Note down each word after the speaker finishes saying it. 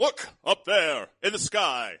Look, up there, in the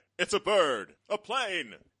sky. It's a bird, a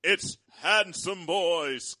plane. It's Handsome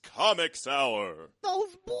Boys Comics Hour.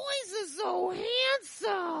 Those boys are so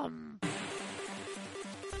handsome.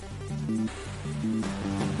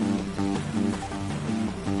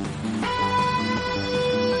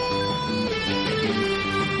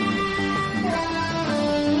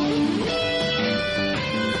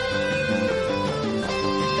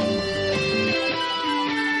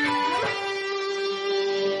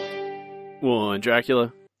 One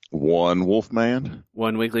Dracula. One Wolfman.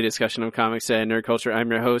 One weekly discussion of comics and nerd culture. I'm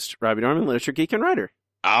your host, Robbie Norman, literature geek and writer.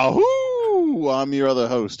 Ahoo! I'm your other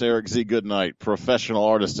host, Eric Z. Goodnight, professional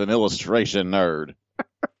artist and illustration nerd.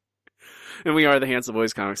 And we are the Handsome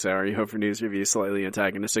Boys Comics Hour. You hope for news, reviews, slightly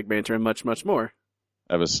antagonistic banter, and much, much more.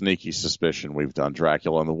 I have a sneaky suspicion we've done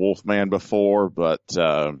Dracula and the Wolfman before, but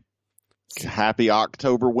happy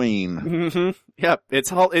Octoberween. Mm-hmm. Yep,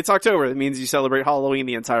 it's October. That means you celebrate Halloween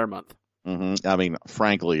the entire month. Mm-hmm. I mean,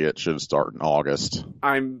 frankly, it should start in August.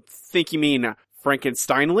 I think you mean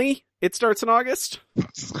Frankensteinly? It starts in August?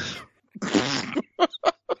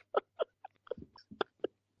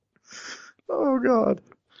 Oh, God.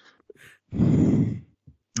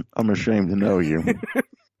 I'm ashamed to know you.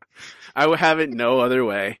 I would have it no other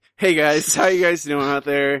way. Hey, guys. How you guys doing out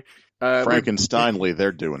there? Frankensteinly,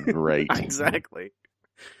 they're doing great. Exactly.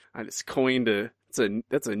 I just coined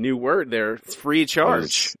that's a new word there. It's free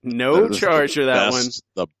charge. No charge for that one.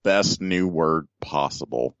 The best new word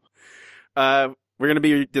possible. We're going to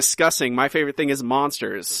be discussing My Favorite Thing is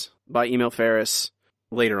Monsters by Emil Ferris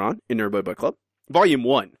later on in Nerdboy Book Club. Volume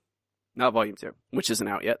 1. Not Volume 2, which isn't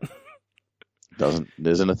out yet.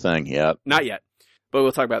 Isn't a thing yet. Not yet. But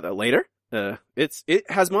we'll talk about that later. It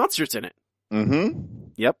has monsters in it. Mm-hmm.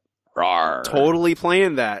 Yep. Rawr. Totally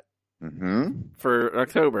planned that. Mm-hmm. For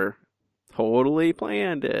October. Totally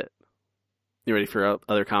planned it. You ready for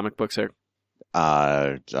other comic books here?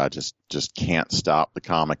 I just can't stop the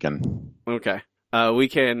comicking. Okay. We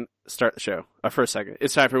can start the show. For a second.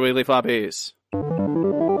 It's time for Weekly Floppies.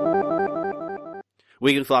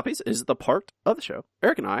 Weekly Floppies is the part of the show.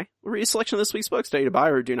 Eric and I will read a selection of this week's books, tell you to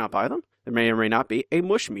buy or do not buy them. There may or may not be a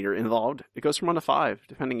mush meter involved. It goes from 1 to 5,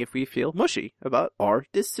 depending if we feel mushy about our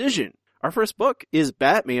decision. Our first book is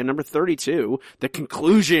Batman number 32, The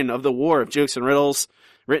Conclusion of the War of Jokes and Riddles,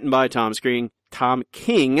 written by Tom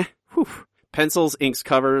King. Whew. Pencils, inks,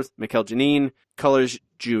 covers, Mikhail Janine, colors,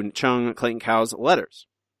 June Chung, Clayton Cowles, letters.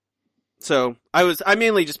 So, I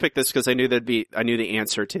mainly just picked this because I knew I knew the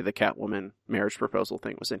answer to the Catwoman marriage proposal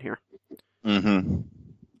thing was in here. Mm-hmm.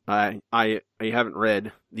 I haven't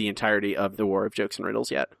read the entirety of the War of Jokes and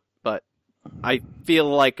Riddles yet, but I feel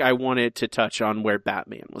like I wanted to touch on where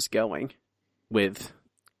Batman was going with,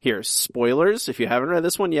 here's spoilers if you haven't read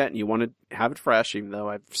this one yet and you want to have it fresh, even though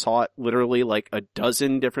I saw it literally like a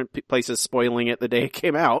dozen different places spoiling it the day it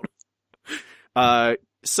came out.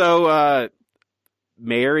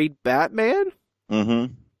 Married Batman?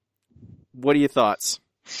 Mm-hmm. What are your thoughts?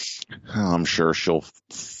 I'm sure she'll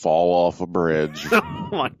fall off a bridge. Oh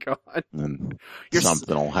my God. And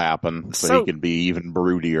something will happen so he can be even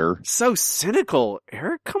broodier. So cynical,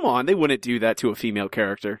 Eric. Come on. They wouldn't do that to a female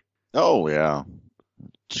character. Oh, yeah.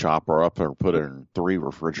 Chop her up or put her in 3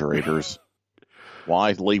 refrigerators.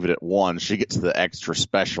 Why leave it at 1? She gets the extra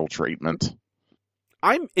special treatment.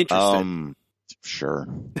 I'm interested. Sure.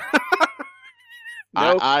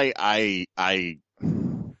 Nope. I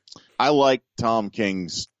like Tom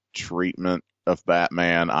King's treatment of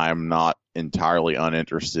Batman. I'm not entirely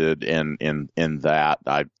uninterested in that.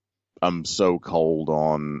 I'm so cold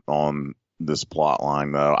on this plot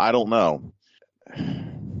line though. I don't know.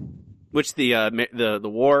 Which the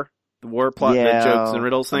war plot, the jokes and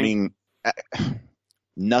riddles thing? I mean,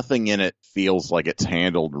 nothing in it feels like it's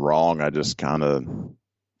handled wrong. I just kind of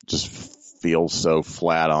feel so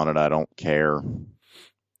flat on it. I don't care.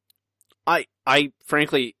 I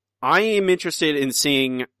frankly, I am interested in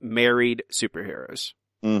seeing married superheroes.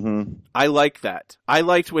 Mm-hmm. I like that. I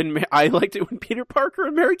liked it when Peter Parker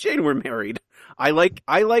and Mary Jane were married. I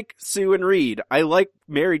like Sue and Reed. I like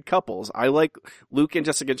married couples. I like Luke and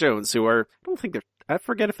Jessica Jones, who are, I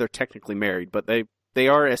forget if they're technically married, but they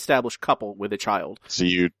are an established couple with a child. So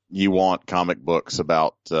you want comic books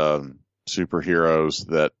about superheroes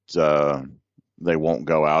that they won't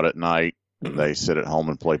go out at night. They sit at home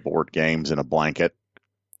and play board games in a blanket.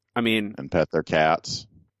 I mean, and pet their cats.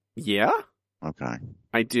 Yeah. Okay.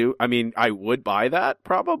 I do. I mean, I would buy that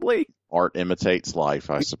probably. Art imitates life,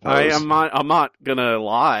 I suppose. I'm not gonna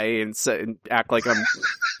lie and act like I'm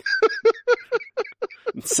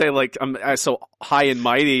say like I'm so high and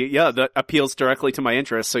mighty. Yeah, that appeals directly to my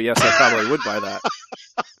interests. So yes, I probably would buy that.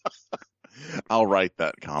 I'll write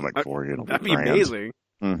that comic for you. It'll That'd be grand. amazing.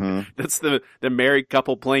 Mm-hmm. That's the married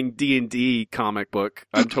couple playing D&D comic book.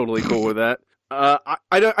 I'm totally cool with that.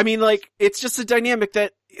 I mean, like, it's just a dynamic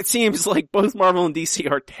that it seems like both Marvel and DC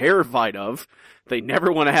are terrified of. They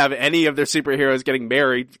never want to have any of their superheroes getting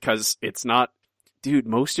married because it's not, dude,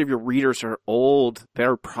 most of your readers are old.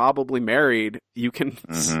 They're probably married. You can,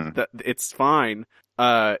 it's fine.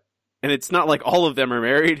 And it's not like all of them are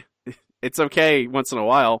married. It's okay once in a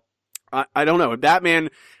while. I don't know. Batman,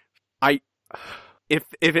 I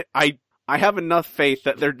have enough faith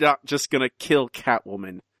that they're not just gonna kill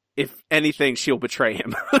Catwoman. If anything, she'll betray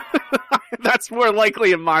him. That's more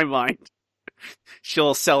likely in my mind.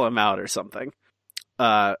 She'll sell him out or something.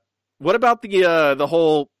 What about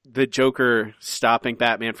the Joker stopping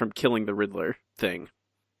Batman from killing the Riddler thing?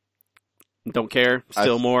 Don't care?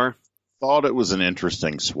 Still more? Thought it was an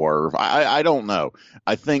interesting swerve. I don't know.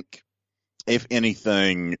 I think, if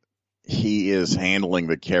anything, he is handling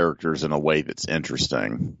the characters in a way that's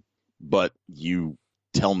interesting. But you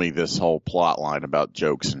tell me this whole plot line about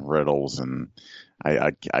jokes and riddles, and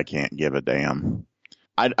I can't give a damn.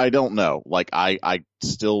 I don't know. Like, I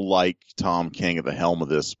still like Tom King at the helm of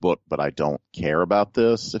this book, but I don't care about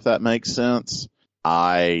this, if that makes sense.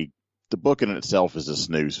 The book in itself is a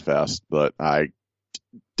snooze fest, but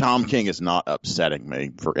Tom King is not upsetting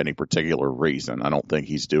me for any particular reason. I don't think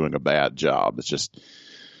he's doing a bad job. It's just,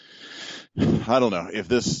 I don't know. If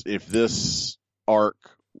this arc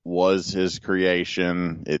was his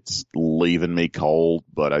creation, it's leaving me cold,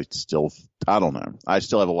 but I don't know. I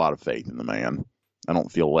still have a lot of faith in the man. I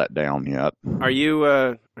don't feel let down yet. Are you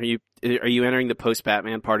entering the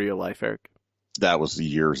post-Batman part of your life, Eric? That was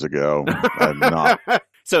years ago. I'm not.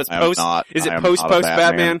 So it's post. Is it post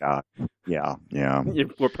Batman? Yeah.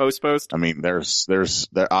 We're post. I mean,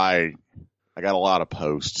 I got a lot of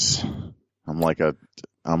posts. I'm like a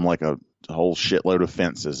whole shitload of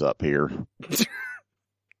fences up here.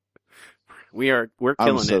 We're killing it.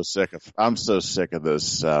 I'm so sick of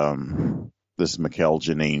this this Mikkel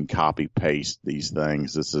Janine copy paste these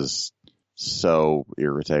things. This is so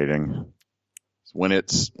irritating. When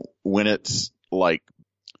it's like,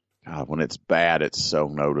 God, when it's bad, it's so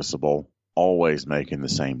noticeable. Always making the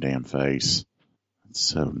same damn face. It's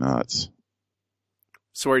so nuts.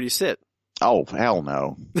 So where do you sit? Oh, hell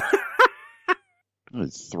no. I'm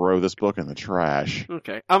going to throw this book in the trash.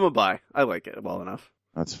 Okay. I'm a buy. I like it well enough.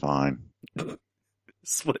 That's fine.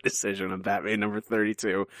 Split decision on Batman number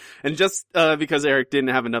 32. And just because Eric didn't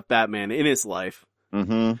have enough Batman in his life.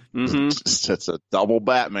 It's a double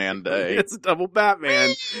Batman day. It's a double Batman.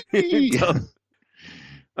 We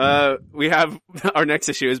have our next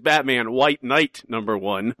issue is Batman White Knight number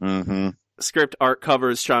 1. Script, art,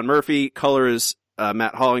 covers Sean Murphy, colors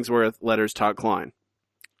Matt Hollingsworth, letters Todd Klein.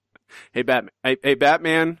 Hey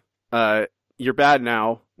Batman, you're bad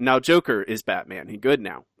now. Now Joker is Batman. He good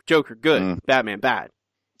now. Joker good. Batman bad.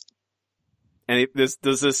 And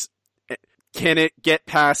can it get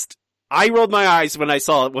past? I rolled my eyes when I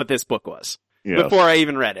saw what this book was. Yes. Before I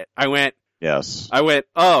even read it. I went,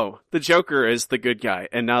 oh, the Joker is the good guy,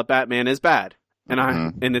 and now Batman is bad.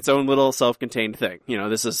 And in its own little self-contained thing. You know,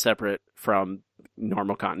 this is separate from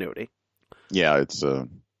normal continuity. Yeah, it's a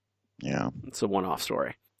one-off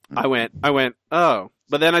story. I went, oh.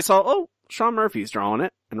 But then I saw, Sean Murphy's drawing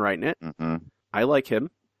it and writing it. I like him.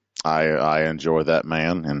 I enjoy that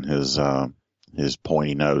man and his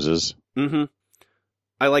pointy noses.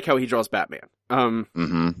 I like how he draws Batman.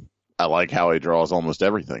 I like how he draws almost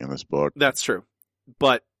everything in this book. That's true.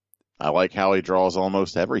 But I like how he draws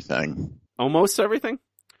almost everything. Almost everything?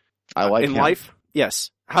 I like in life?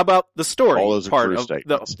 Yes. How about the story all those part of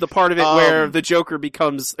the part of it where the Joker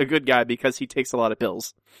becomes a good guy because he takes a lot of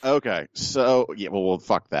pills? Okay. So, well,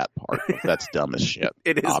 fuck that part. That's dumb as shit.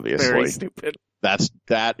 It is obviously very stupid.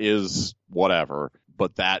 That is whatever,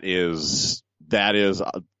 but that is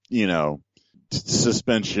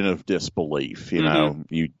suspension of disbelief. You know,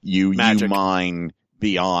 you mine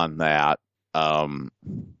beyond that. I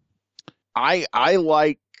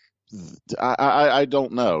like. I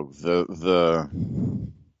don't know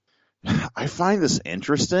I find this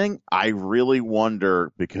interesting. I really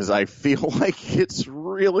wonder because I feel like it's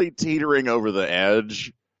really teetering over the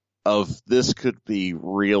edge of this could be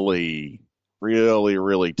really, really,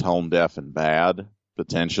 really tone deaf and bad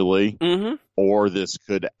potentially, or this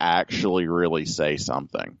could actually really say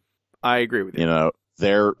something. I agree with you. You know,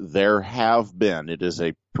 there have been. It is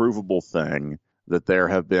a provable thing that there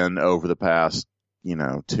have been over the past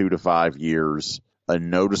 2 to 5 years a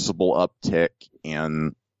noticeable uptick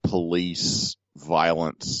in police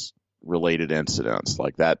violence related incidents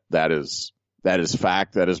like that is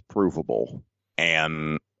fact, that is provable.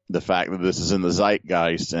 And the fact that this is in the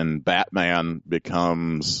zeitgeist and Batman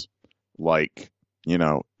becomes like, you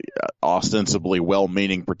know, ostensibly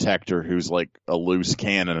well-meaning protector who's like a loose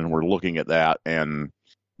cannon, and we're looking at that, and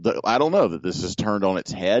I don't know that this is turned on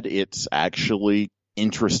its head. It's actually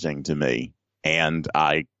interesting to me, and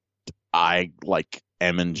I like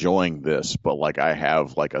am enjoying this, but like I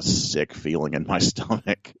have like a sick feeling in my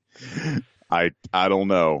stomach. I don't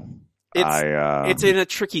know. It's in a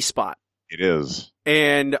tricky spot. It is.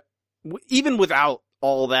 And even without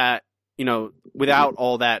all that, you know, without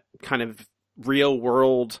all that kind of real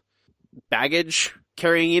world baggage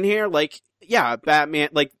carrying in here, like, yeah, Batman,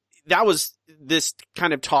 like, that was this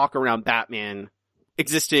kind of talk around Batman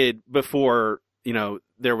existed before, you know,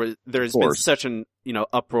 there's been such an, you know,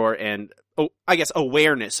 uproar and, I guess,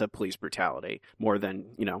 awareness of police brutality more than,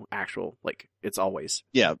 you know, actual, like, it's always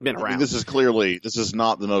been around. I mean, this is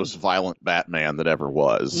not the most violent Batman that ever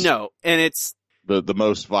was. No, and it's the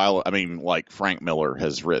most violent. I mean, like Frank Miller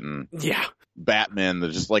has written Batman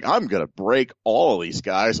that just like, I'm going to break all of these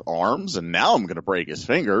guys' arms, and now I'm going to break his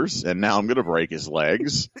fingers, and now I'm going to break his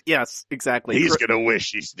legs. Yes, exactly. He's going to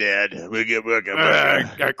wish he's dead.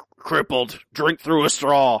 I crippled. Drink through a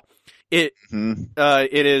straw. It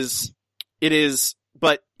is,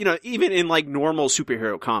 but, you know, even in like normal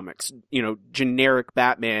superhero comics, you know, generic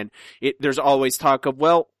Batman, there's always talk of,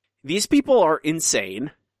 well, these people are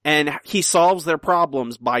insane, and he solves their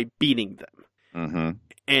problems by beating them. Mm-hmm.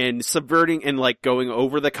 And subverting and like going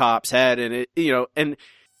over the cop's head, and it, you know, and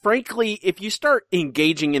frankly, if you start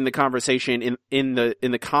engaging in the conversation in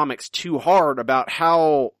the comics too hard about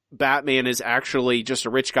how Batman is actually just a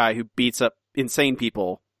rich guy who beats up insane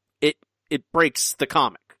people, it breaks the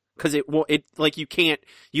comic. Cause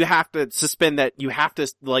you have to suspend that, you have to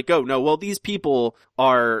like, oh no, well, these people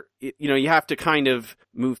are, you know, you have to kind of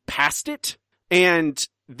move past it. And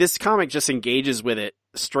this comic just engages with it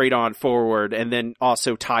straight on forward, and then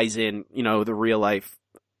also ties in, you know, the real life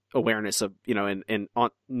awareness of, you know, and on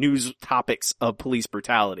news topics of police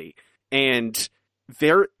brutality. And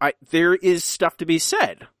there is stuff to be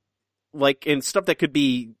said, like, and stuff that could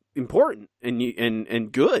be important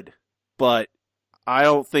and good, but I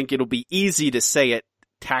don't think it'll be easy to say it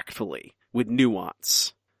tactfully with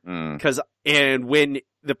nuance. And when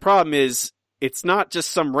the problem is, it's not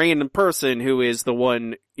just some random person who is the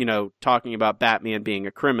one, you know, talking about Batman being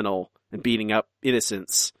a criminal and beating up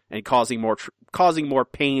innocents and causing more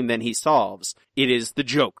pain than he solves. It is the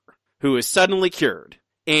Joker who is suddenly cured.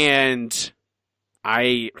 And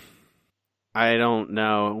I don't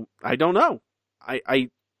know.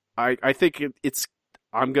 I think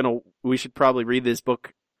we should probably read this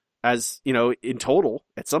book as, you know, in total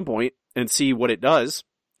at some point and see what it does.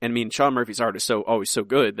 And I mean, Sean Murphy's art is always so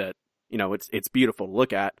good that, you know, it's beautiful to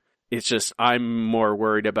look at. It's just, I'm more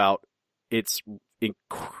worried about it's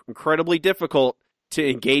incredibly difficult to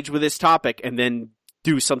engage with this topic and then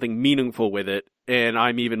do something meaningful with it. And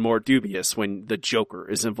I'm even more dubious when the Joker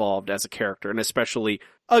is involved as a character, and especially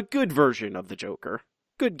a good version of the Joker.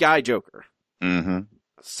 Good guy Joker. Mm-hmm.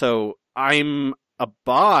 So I'm a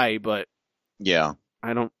buy, but yeah,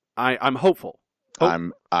 I'm hopeful.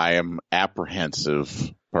 I am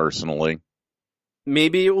apprehensive personally.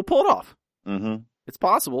 Maybe it will pull it off. Mm-hmm. It's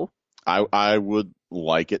possible. I would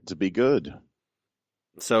like it to be good.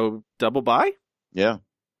 So, double buy? Yeah.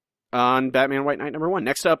 On Batman White Knight #1.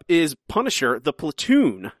 Next up is Punisher, The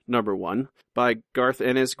Platoon #1 by Garth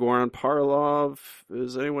Ennis, Goran Parlov.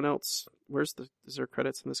 Is anyone else? Is there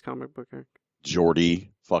credits in this comic book?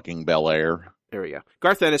 Jordy fucking Belair. There we go.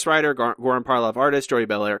 Garth Ennis, writer, Goran Parlov, artist, Jordy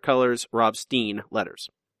Belair, colors, Rob Steen, letters.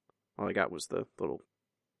 All I got was the little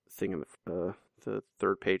thing in the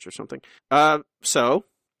third page or something. So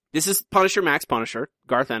this is Punisher Max Punisher,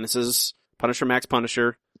 Garth Ennis's Punisher Max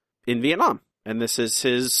Punisher in Vietnam. And this is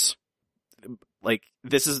his, like,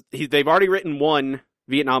 they've already written one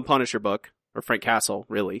Vietnam Punisher book, or Frank Castle,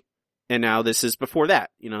 really. And now this is before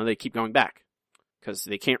that. You know, they keep going back. Because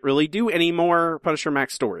they can't really do any more Punisher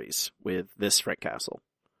Max stories with this Frank Castle.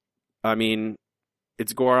 I mean,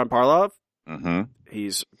 it's Goran Parlov. Mm-hmm.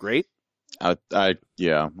 He's great.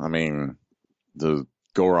 Yeah, I mean, the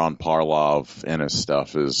Goran Parlov Ennis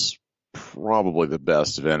stuff is probably the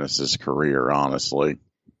best of Ennis's career, honestly.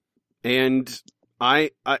 And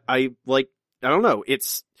I like, I don't know,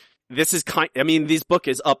 this book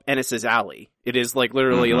is up Ennis's alley. It is like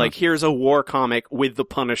literally like, here's a war comic with the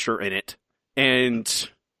Punisher in it. And,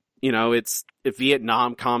 you know, it's a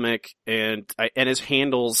Vietnam comic, and Ennis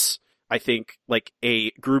handles, I think, like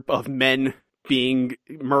a group of men being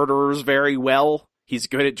murderers very well. He's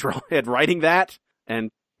good at writing that,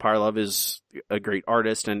 and Parlov is a great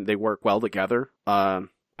artist, and they work well together. I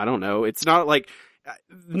don't know. It's not like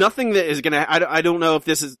nothing that is gonna. I don't know if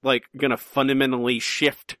this is like gonna fundamentally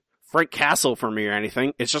shift Frank Castle for me or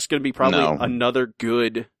anything. It's just gonna be probably another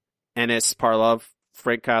good Ennis Parlov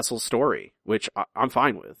Frank Castle story, which I'm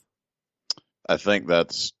fine with. I think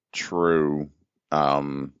that's true.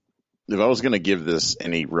 If I was going to give this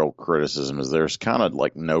any real criticism, is there's kind of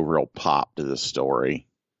like no real pop to this story.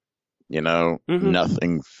 You know,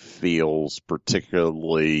 nothing feels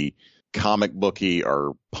particularly comic booky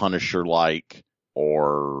or Punisher-like,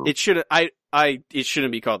 or it should. It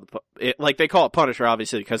shouldn't be called like they call it Punisher,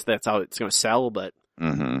 obviously, because that's how it's going to sell. But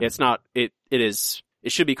it's not. It is.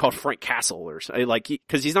 It should be called Frank Castle or like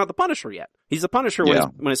because he's not the Punisher yet. He's the Punisher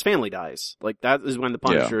when his family dies. Like that is when the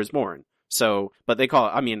Punisher is born. So, but they call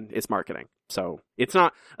it. I mean, it's marketing. So it's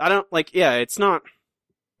not. I don't like. Yeah, it's not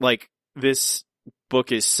like this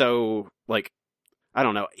book is so like. I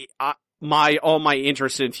don't know. All my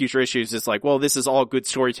interest in future issues is like, well, this is all good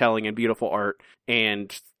storytelling and beautiful art,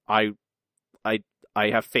 and I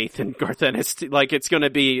have faith in Garth Ennis. Like it's going to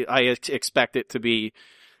be. I expect it to be.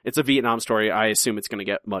 It's a Vietnam story. I assume it's going to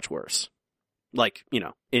get much worse. Like, you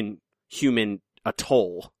know, in Human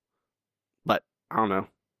Atoll. But, I don't know.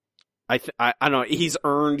 I don't know. He's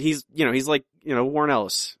like, you know, Warren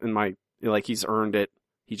Ellis he's earned it.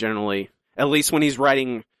 He generally, at least when he's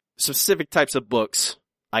writing specific types of books,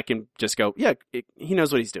 I can just go, yeah, he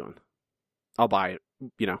knows what he's doing. I'll buy it.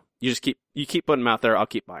 You know, you keep putting them out there. I'll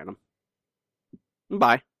keep buying them.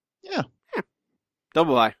 Buy. Yeah.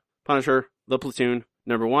 Double buy. Punisher, The Platoon.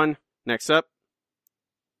 Number 1. Next up,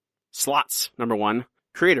 Slots. Number 1.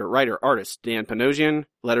 Creator, writer, artist, Dan Panosian.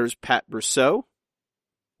 Letters, Pat Brousseau.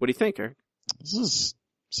 What do you think, Eric? This is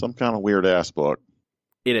some kind of weird ass book.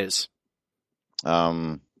 It is.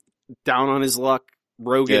 Down on his luck,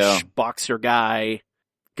 roguish boxer guy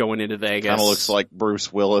going into Vegas. Kind of looks like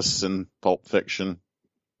Bruce Willis in Pulp Fiction.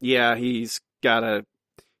 Yeah, he's got a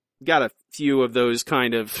few of those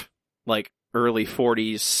kind of like early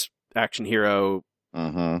 40s action hero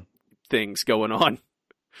things going on.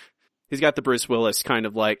 He's got the Bruce Willis kind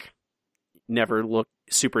of like never looked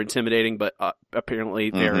super intimidating, but apparently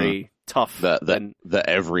very tough. The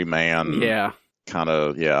everyman. Yeah. Kind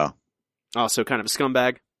of, yeah. Also kind of a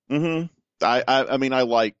scumbag. I mean, I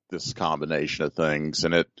like this combination of things,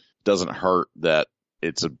 and it doesn't hurt that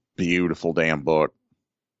it's a beautiful damn book.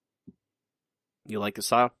 You like the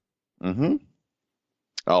style?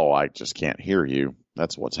 Oh, I just can't hear you.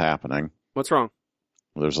 That's what's happening. What's wrong?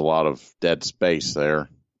 There's a lot of dead space there.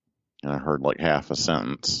 And I heard like half a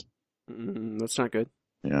sentence. That's not good.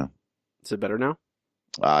 Yeah. Is it better now?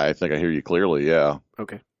 I think I hear you clearly, yeah.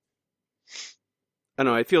 Okay. I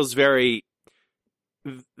don't know, it feels very...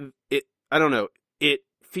 I don't know. It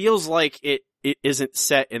feels like it isn't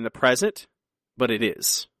set in the present, but it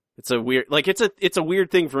is. It's a weird... Like, it's a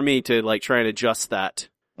weird thing for me to, like, try and adjust that.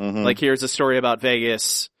 Like, here's a story about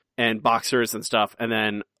Vegas and boxers and stuff, and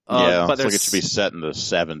then... but it's like it should be set in the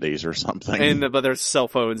 70s or something. But there's cell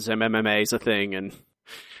phones and MMA is a thing, and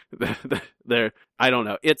I don't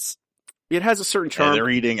know. It has a certain charm. And they're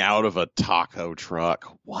eating out of a taco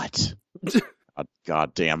truck. What?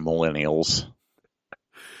 Goddamn millennials.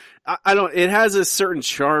 I don't. It has a certain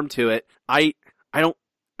charm to it. I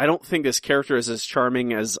don't think this character is as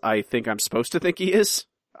charming as I think I'm supposed to think he is.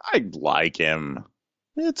 I like him.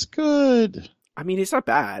 It's good. I mean, he's not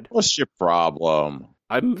bad. What's your problem?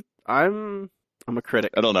 I'm a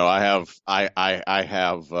critic. I don't know. I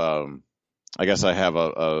guess I have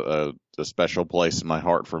a special place in my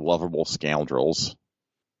heart for lovable scoundrels.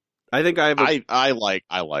 I think I have. I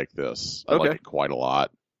like this. I like it quite a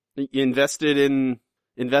lot. You invested in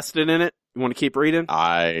it. You want to keep reading?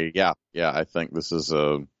 Yeah. I think this is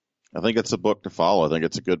I think it's a book to follow. I think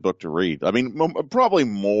it's a good book to read. I mean, probably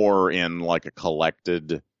more in like a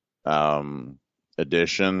collected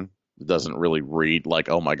edition. It doesn't really read like,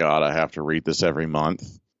 oh my god, I have to read this every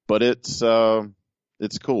month. But it's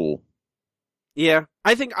cool. Yeah,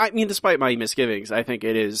 I mean, despite my misgivings, I think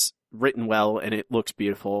it is written well and it looks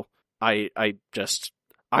beautiful. I'm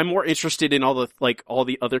more interested in all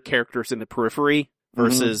the other characters in the periphery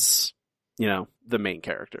versus, the main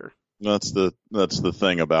character. That's the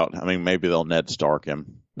thing about, I mean, maybe they'll Ned Stark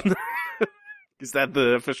him. Is that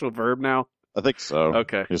the official verb now? I think so.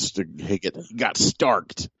 Okay. He got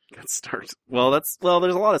Starked. Got Starked. Well, there's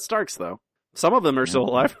a lot of Starks though. Some of them are still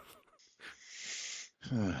alive.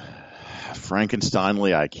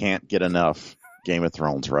 Frankensteinly, I can't get enough Game of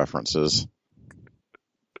Thrones references.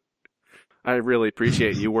 I really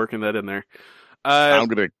appreciate you working that in there. I'm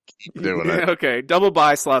going to keep doing it. Okay. Double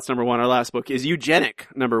buy slots number 1. Our last book is Eugenic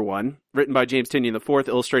number 1, written by James Tynion IV,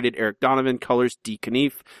 illustrated Eric Donovan, colors D.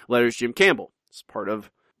 Knief, letters Jim Campbell. It's part of,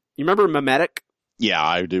 you remember Memetic? Yeah,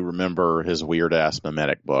 I do remember his weird ass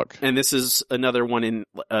mimetic book. And this is another one in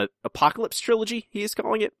Apocalypse trilogy, he is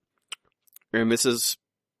calling it. And this is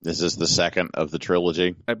the second of the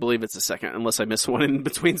trilogy. I believe it's the second, unless I missed one in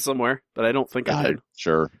between somewhere, but I don't think I did.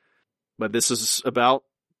 Sure. But this is about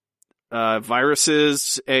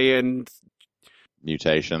viruses and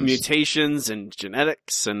mutations and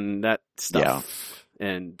genetics and that stuff. Yeah.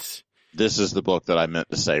 And this is the book that I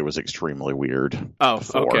meant to say was extremely weird. Oh,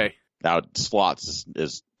 before. Okay. Now, Slots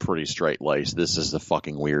is pretty straight-laced. This is the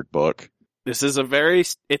fucking weird book. This is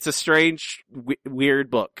it's a strange, weird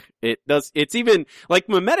book. It's even, like,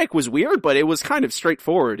 Mimetic was weird, but it was kind of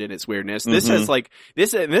straightforward in its weirdness. This has, like,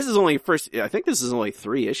 this is only I think this is only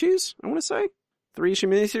 3 issues, I want to say. 3-issue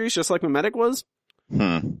miniseries, just like Mimetic was.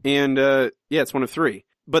 And, yeah, it's one of 3.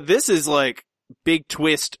 But this is, like, big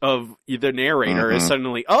twist of the narrator is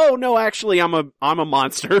suddenly, oh, no, actually, I'm a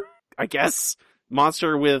monster, I guess.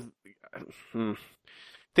 Monster with,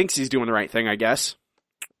 thinks he's doing the right thing, I guess.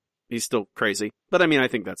 He's still crazy. But I mean, I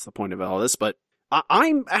think that's the point of all this. But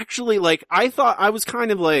I'm actually like, I thought I was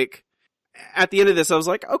kind of like, at the end of this, I was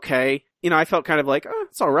like, okay. I felt kind of like, oh,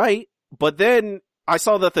 it's alright. But then I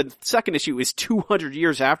saw that the second issue is 200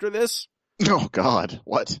 years after this. Oh God,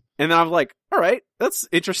 what? And then I'm like, alright, that's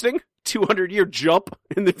interesting. 200-year jump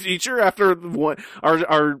in the future after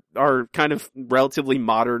our kind of relatively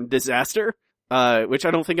modern disaster. Which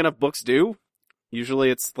I don't think enough books do. Usually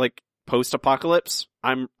it's like post-apocalypse.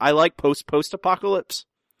 I like post-apocalypse.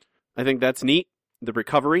 I think that's neat. The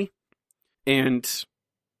recovery. And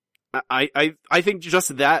I think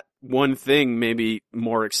just that one thing made me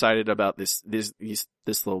more excited about this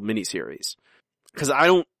little miniseries. Cause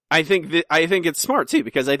I think it's smart too,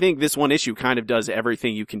 because I think this one issue kind of does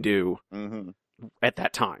everything you can do at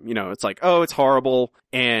that time. It's like, oh, it's horrible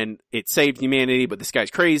and it saved humanity, but this guy's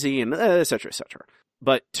crazy and et cetera, et cetera.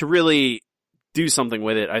 But to really do something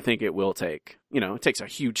with it, I think it will take, it takes a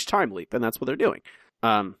huge time leap, and that's what they're doing.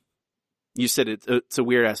 You said it's a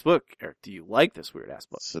weird ass book, Eric. Do you like this weird ass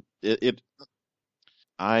book?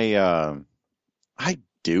 I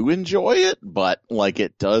do enjoy it, but like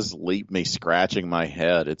it does leave me scratching my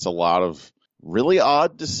head. It's a lot of really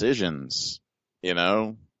odd decisions,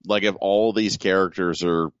 Like if all these characters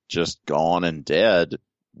are just gone and dead,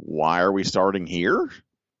 why are we starting here?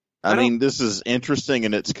 I mean, this is interesting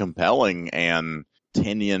and it's compelling, and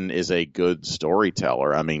Tynion is a good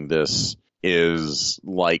storyteller. I mean, this is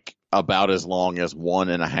like about as long as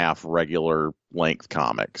 1.5 regular length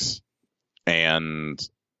comics. And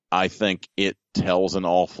I think it tells an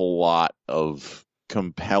awful lot of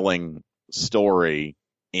compelling story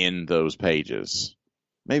in those pages.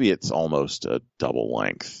 Maybe it's almost a double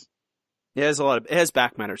length. Yeah, it has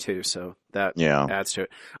back matter too, so that adds to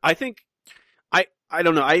it. I think, I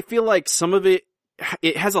don't know, I feel like some of it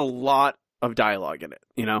has a lot of dialogue in it,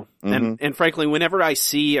 and frankly, whenever I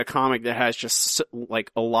see a comic that has just like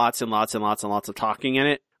lots and lots and lots and lots of talking in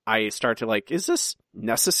it, I start to like, is this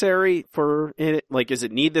necessary for it? Like, does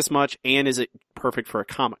it need this much? And is it perfect for a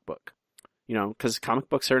comic book? Cause comic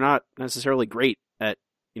books are not necessarily great at,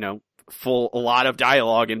 a lot of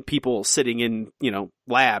dialogue and people sitting in,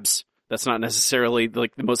 labs. That's not necessarily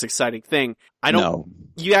like the most exciting thing.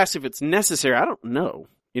 You asked if it's necessary. I don't know.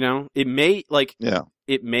 It may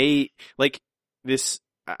this.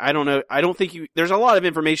 I don't know. I don't think there's a lot of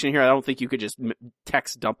information here. I don't think you could just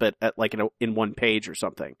text dump it at like in one page or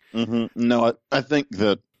something. No, I think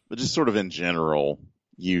that just sort of in general,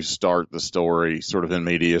 you start the story sort of in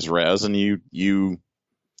medias res, and you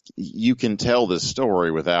can tell this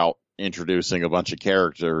story without introducing a bunch of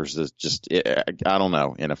characters that just, I don't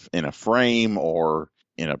know, in a frame or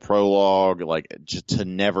in a prologue, like just to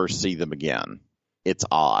never see them again. It's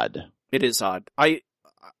odd. It is odd.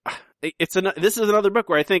 This is another book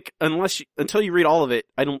where I think until you read all of it,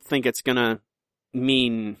 I don't think it's gonna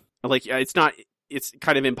mean, like, it's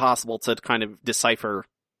kind of impossible to kind of decipher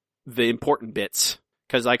the important bits.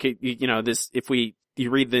 Cause I could, you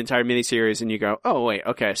read the entire miniseries and you go, oh wait,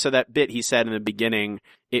 okay, so that bit he said in the beginning,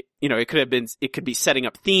 it could be setting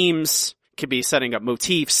up themes, could be setting up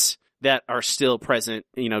motifs that are still present,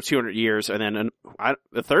 200 years, and then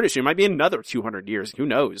the third issue might be another 200 years, who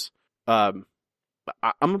knows? I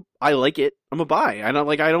like it. I'm a buy. I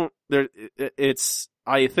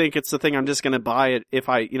think it's the thing I'm just gonna buy it if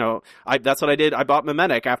that's what I did. I bought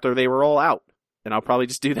Mimetic after they were all out, and I'll probably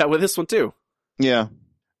just do that with this one too. Yeah,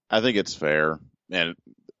 I think it's fair. And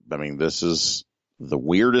I mean, this is the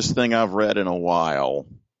weirdest thing I've read in a while,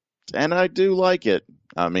 and I do like it.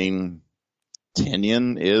 I mean,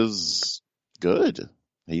 Tynion is good.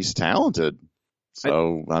 He's talented.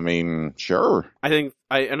 So, I mean, sure. I think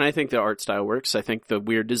the art style works. I think the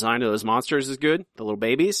weird design of those monsters is good. The little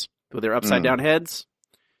babies with their upside down heads.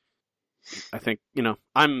 I think,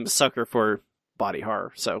 I'm a sucker for body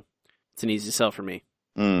horror, so it's an easy sell for me.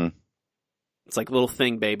 Mm. It's like little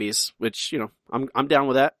thing babies, which, I'm down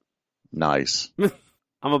with that. Nice.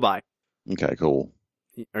 I'm a buy. Okay, cool.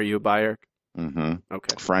 Are you a buy, Eric? Mm-hmm.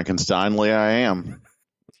 Okay. Frankensteinly I am.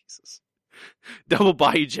 Jesus. Double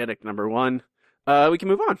buy eugenic number 1. We can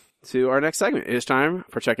move on to our next segment. It is time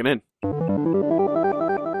for Checking In.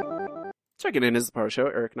 Checking In is the part of the show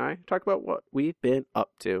Eric and I talk about what we've been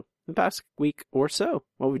up to the past week or so.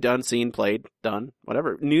 What we've done, seen, played, done,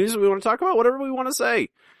 whatever. News we want to talk about, whatever we want to say.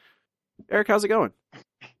 Eric, how's it going?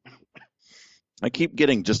 I keep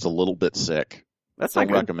getting just a little bit sick. That's Don't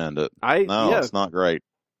not good. recommend it. Yeah. It's not great.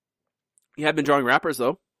 You have been drawing rappers,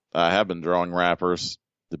 though. I have been drawing rappers.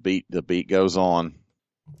 The beat goes on.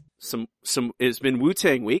 It's been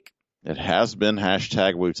Wu-Tang week. It has been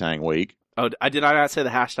hashtag Wu-Tang week. Oh, I did not say the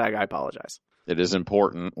hashtag. I apologize. It is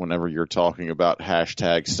important whenever you're talking about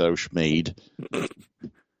hashtag Sochmead.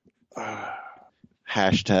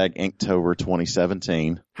 Hashtag Inktober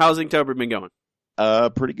 2017. How's Inktober been going?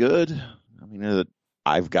 Pretty good. I mean,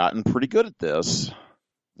 I've gotten pretty good at this.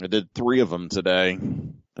 I did 3 of them today.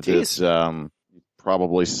 I did, you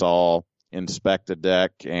probably saw Inspect a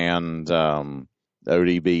Deck and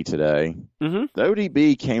ODB today. Mm-hmm. The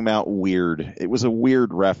ODB came out weird. It was a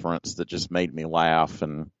weird reference that just made me laugh,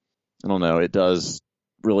 and I don't know, it does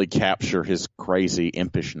really capture his crazy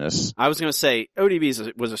impishness. I was going to say,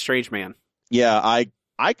 ODB was a strange man. Yeah,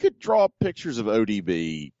 I could draw pictures of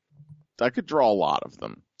ODB. I could draw a lot of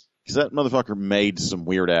them. Because that motherfucker made some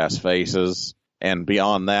weird-ass faces, and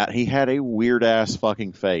beyond that, he had a weird-ass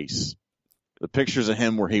fucking face. The pictures of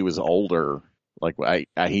him where he was older, like, I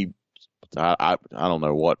don't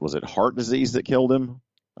know, what, was it heart disease that killed him?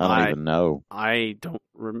 I don't even know. I don't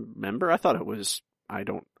remember. I thought it was,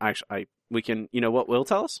 we can, what Will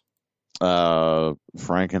tell us?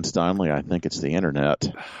 Frankensteinly, I think it's the internet.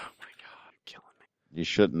 Oh my God, killing me. You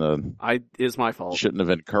shouldn't have. It's my fault. Shouldn't have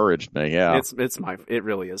encouraged me. Yeah, it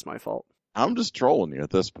really is my fault. I'm just trolling you at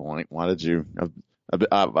this point. Why did you?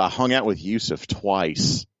 I hung out with Yusuf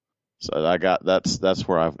twice, so I got that's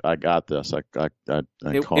where I got this. I caught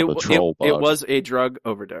the troll bug. It was a drug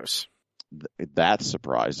overdose. That's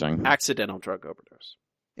surprising. Accidental drug overdose.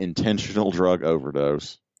 Intentional drug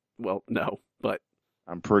overdose. Well, no, but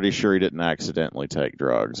I'm pretty sure he didn't accidentally take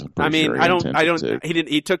drugs.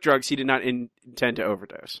 He took drugs. He did not intend to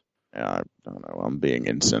overdose. Yeah, I don't know. I'm being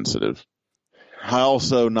insensitive. I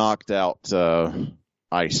also knocked out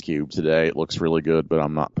Ice Cube today. It looks really good, but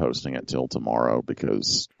I'm not posting it till tomorrow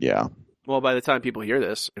because, yeah. Well, by the time people hear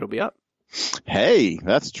this, it'll be up. Hey,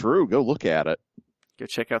 that's true. Go look at it. Go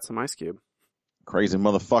check out some Ice Cube. Crazy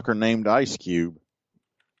motherfucker named Ice Cube.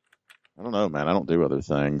 I don't know, man. I don't do other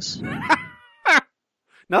things.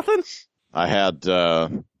 Nothing? I had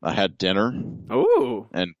dinner. Ooh.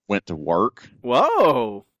 And went to work.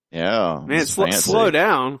 Whoa. Yeah. Man, slow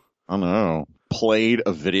down. I know. Played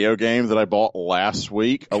a video game that I bought last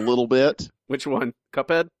week a little bit. Which one?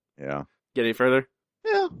 Cuphead? Yeah. Get any further?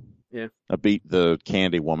 Yeah. Yeah. I beat the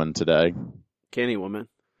Candy Woman today. Candy Woman?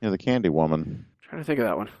 Yeah, the Candy Woman. I'm trying to think of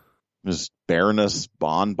that one. It was Baroness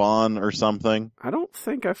Bonbon or something. I don't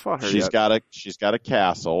think I fought her She's yet. got a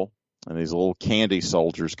castle, and these little candy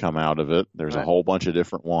soldiers come out of it. There's a whole bunch of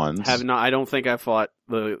different ones. I don't think I fought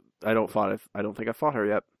her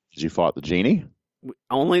yet. Did you fight the genie?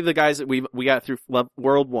 Only the guys that we got through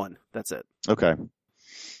World 1. That's it. Okay.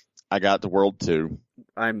 I got to World 2.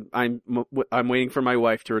 I'm waiting for my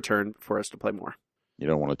wife to return for us to play more. You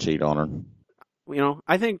don't want to cheat on her?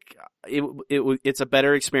 I think it's a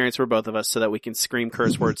better experience for both of us so that we can scream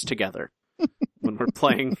curse words together when we're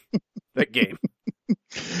playing that game.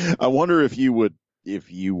 I wonder if you would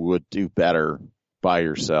do better by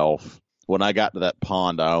yourself. When I got to that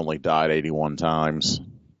pond, I only died 81 times.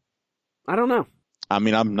 I don't know. I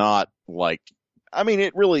mean,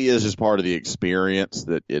 it really is just part of the experience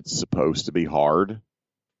that it's supposed to be hard.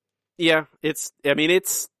 Yeah, it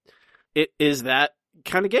is that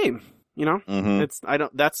kind of game, Mm-hmm.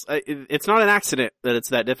 It's not an accident that it's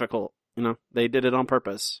that difficult. They did it on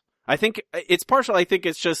purpose. I think it's partial. I think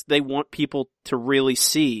it's just they want people to really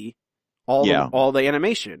see all the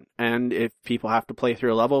animation. And if people have to play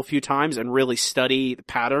through a level a few times and really study the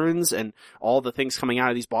patterns and all the things coming out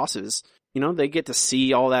of these bosses, they get to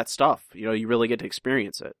see all that stuff. You really get to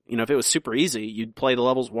experience it. If it was super easy, you'd play the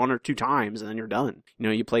levels 1 or 2 times and then you're done.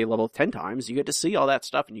 You play a level 10 times, you get to see all that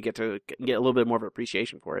stuff and you get to get a little bit more of an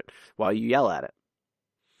appreciation for it while you yell at it.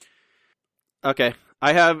 Okay.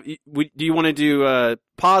 I have. Do you want to do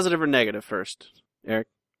positive or negative first, Eric?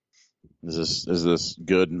 Is this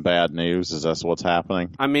good and bad news? Is that what's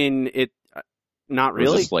happening? I mean, not Or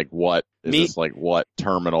really. Is this like what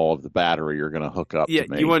terminal of the battery you're going to hook up Yeah,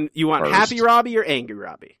 to me? you want first? happy Robbie or angry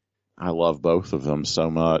Robbie? I love both of them so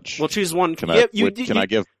much. Well, choose one. Can I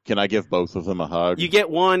give both of them a hug? You get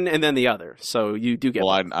one and then the other, so you do get.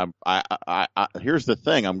 Well, both. I here's the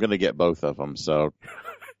thing. I'm going to get both of them. So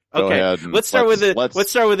go Okay, ahead. And let's start with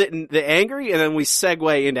the angry, and then we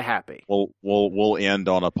segue into happy. We'll end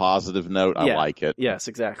on a positive note. Yeah. I like it. Yes,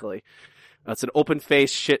 exactly. That's an open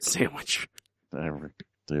face shit sandwich.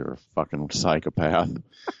 They're a fucking psychopath.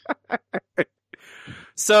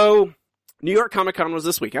 So, New York Comic Con was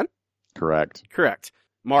this weekend. Correct.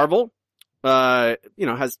 Marvel,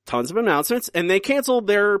 has tons of announcements, and they canceled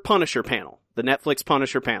their Punisher panel, the Netflix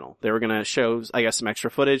Punisher panel. They were going to show, I guess, some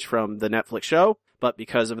extra footage from the Netflix show, but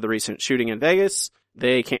because of the recent shooting in Vegas,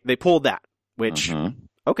 they pulled that. Which,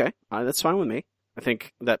 okay, that's fine with me. I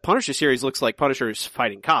think that Punisher series looks like Punisher's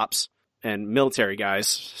fighting cops and military guys,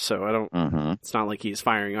 so I don't. It's not like he's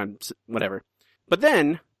firing on whatever. But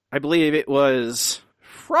then, I believe it was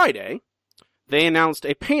Friday, they announced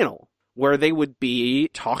a panel where they would be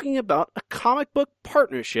talking about a comic book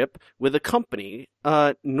partnership with a company,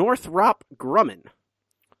 Northrop Grumman,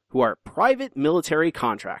 who are private military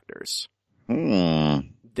contractors.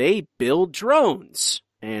 They build drones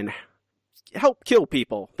and help kill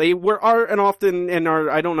people. They are I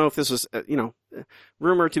don't know if this was,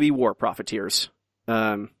 rumored to be war profiteers.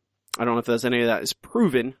 I don't know if there's any of that is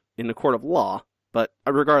proven in the court of law, but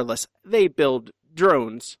regardless, they build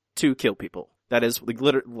drones to kill people. That is,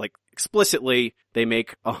 explicitly, they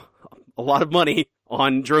make a lot of money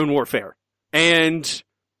on drone warfare. And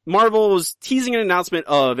Marvel was teasing an announcement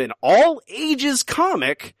of an all-ages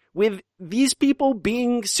comic with these people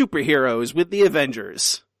being superheroes with the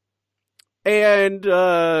Avengers. And,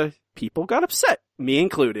 people got upset, me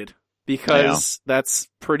included, because that's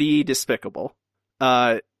pretty despicable.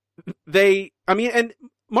 And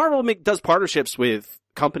Marvel does partnerships with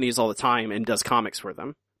companies all the time and does comics for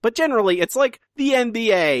them. But generally, it's like the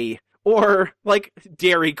NBA or like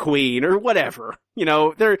Dairy Queen or whatever.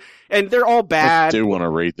 They're all bad. I do want to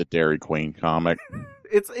read the Dairy Queen comic.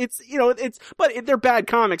 But they're bad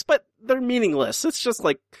comics, but they're meaningless. It's just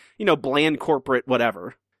like, bland corporate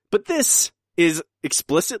whatever. But this is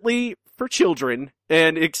explicitly for children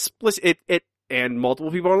and and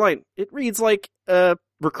multiple people online. It reads like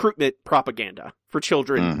recruitment propaganda for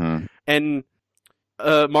children. And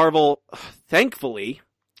Marvel, thankfully,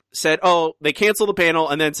 said, they canceled the panel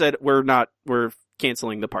and then said, we're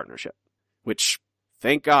canceling the partnership. Which,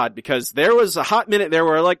 thank God, because there was a hot minute there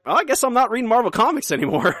where I guess I'm not reading Marvel comics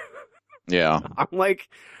anymore. Yeah. I'm like,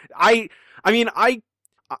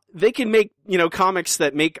 they can make, comics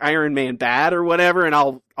that make Iron Man bad or whatever, and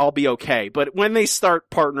I'll be okay. But when they start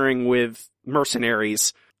partnering with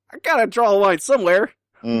mercenaries, I gotta draw a line somewhere.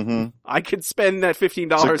 I could spend that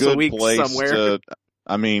 $15 a week somewhere.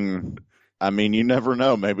 I mean, you never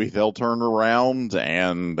know. Maybe they'll turn around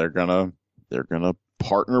and they're gonna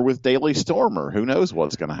partner with Daily Stormer. Who knows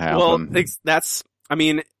what's gonna happen? Well,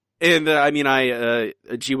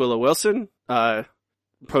 G. Willow Wilson,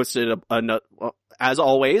 posted as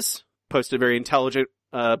always, posted a very intelligent,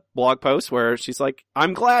 blog post where she's like,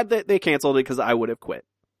 I'm glad that they canceled it because I would have quit.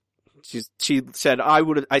 She said,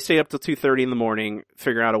 I stayed up till 2:30 in the morning,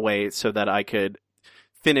 figuring out a way so that I could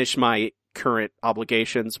finish my current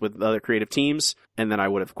obligations with other creative teams, and then I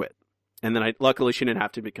would have quit. And then luckily she didn't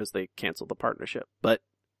have to because they canceled the partnership. But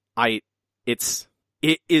it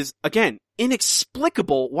is, again,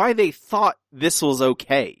 inexplicable why they thought this was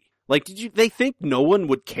okay. Like, they think no one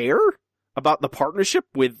would care about the partnership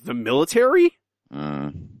with the military?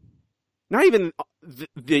 Not even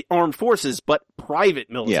the armed forces, but private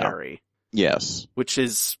military. Yeah. Yes. Which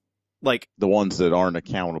is, like... the ones that aren't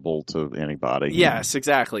accountable to anybody. Yes,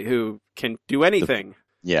 exactly. Who can do anything.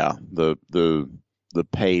 The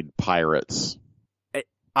paid pirates.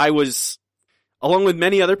 I was, along with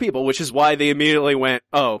many other people, which is why they immediately went,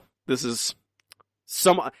 this is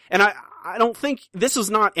and I don't think, this is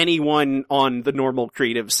not anyone on the normal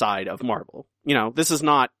creative side of Marvel. This is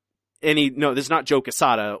not this is not Joe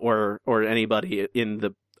Quesada or anybody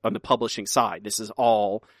on the publishing side. This is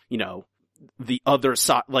all, the other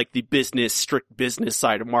side, like the strict business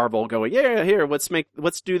side of Marvel going, here,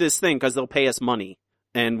 let's do this thing because they'll pay us money.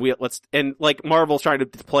 And Marvel's trying to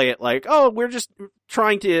play it like, we're just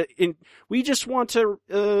trying to, we just want to,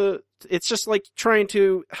 it's just like trying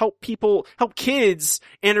to help kids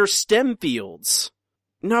enter STEM fields.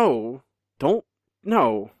 No.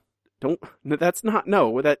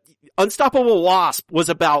 That Unstoppable Wasp was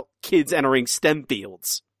about kids entering STEM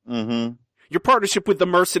fields. Mm-hmm. Your partnership with the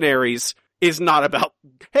mercenaries is not about,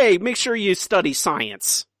 hey, make sure you study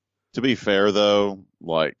science. To be fair, though,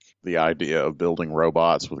 like, the idea of building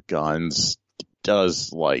robots with guns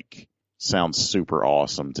does, like, sound super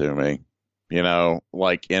awesome to me. You know,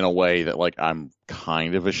 like, in a way that, like, I'm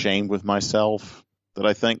kind of ashamed with myself that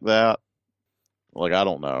I think that. Like, I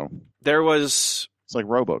don't know. It's like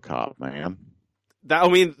RoboCop, man.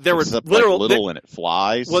 There was Except, literal, like, little and it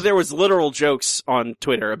flies. well, there was literal jokes on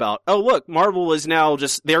Twitter about, oh, look, Marvel is now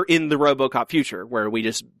they're in the RoboCop future where we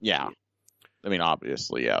just. Yeah. I mean,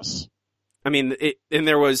 obviously, yes. I mean, and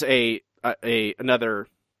there was another,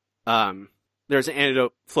 there's an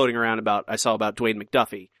anecdote floating around I saw about Dwayne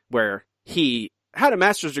McDuffie, where he had a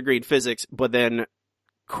master's degree in physics, but then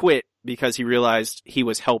quit because he realized he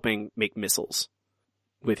was helping make missiles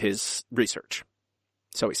with his research.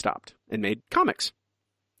 So he stopped and made comics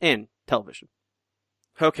and television.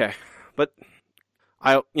 Okay. But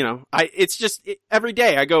it's just every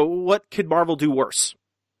day I go, what could Marvel do worse?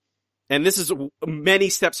 And this is many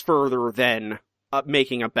steps further than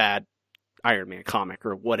making a bad Iron Man comic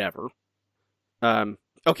or whatever.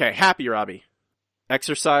 Okay. Happy, Robbie.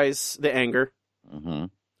 Exercise the anger. Mm-hmm.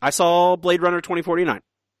 I saw Blade Runner 2049.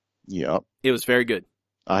 Yep. It was very good.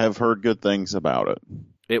 I have heard good things about it.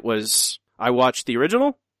 I watched the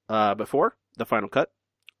original, before, the final cut,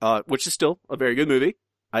 which is still a very good movie.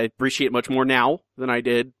 I appreciate it much more now than I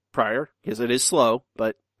did prior, because it is slow,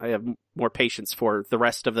 but I have more patience for the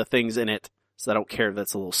rest of the things in it, so I don't care if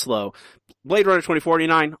that's a little slow. Blade Runner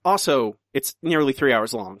 2049, also, it's nearly 3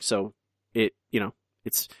 hours long, so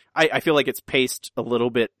I feel like it's paced a little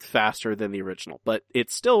bit faster than the original, but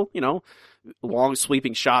it's still, long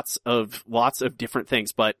sweeping shots of lots of different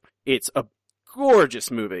things, but it's a gorgeous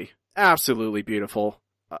movie. Absolutely beautiful.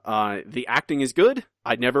 The acting is good.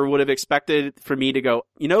 I never would have expected for me to go,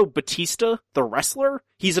 Batista, the wrestler,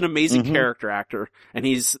 he's an amazing character actor, and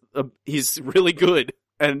he's really good.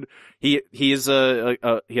 And he has a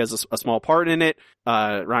small part in it.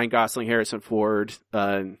 Ryan Gosling, Harrison Ford,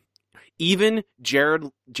 even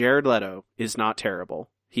Jared Leto is not terrible.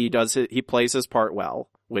 He plays his part well,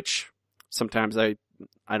 which sometimes I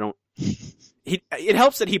don't, it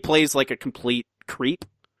helps that he plays like a complete creep.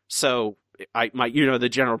 So the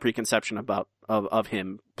general preconception of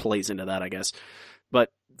him plays into that, I guess.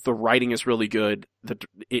 But the writing is really good.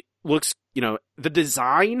 It looks, the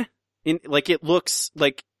design it looks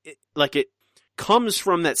like it comes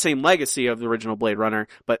from that same legacy of the original Blade Runner,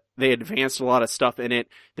 but they advanced a lot of stuff in it.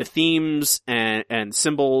 The themes and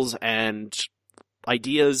symbols and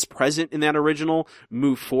ideas present in that original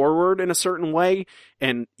move forward in a certain way,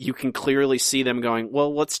 and you can clearly see them going,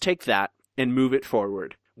 well, let's take that and move it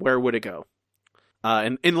forward. Where would it go?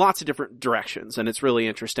 And in lots of different directions, and it's really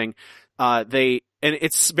interesting. And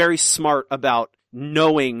it's very smart about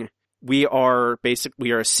knowing we are a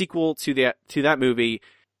sequel to that movie.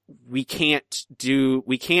 We can't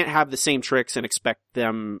have the same tricks and expect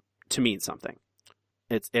them to mean something.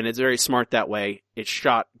 It's very smart that way. It's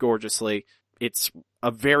shot gorgeously. It's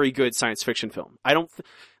a very good science fiction film.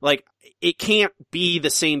 It can't be the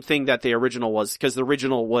same thing that the original was, because the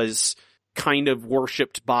original was kind of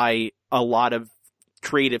worshipped by a lot of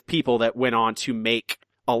creative people that went on to make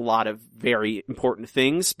a lot of very important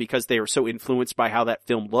things because they were so influenced by how that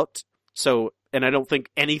film looked. So, and I don't think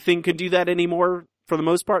anything can do that anymore for the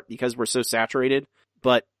most part because we're so saturated,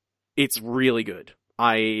 but it's really good.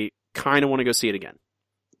 I kind of want to go see it again.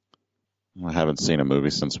 I haven't seen a movie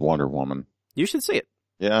since Wonder Woman. You should see it.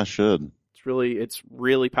 Yeah, I should. It's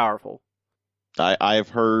really powerful. I've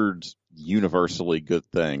heard universally good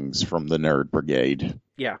things from the Nerd Brigade.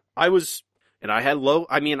 Yeah, I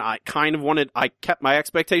kept my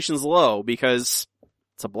expectations low because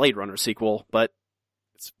it's a Blade Runner sequel, but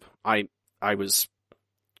I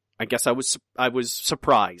guess I was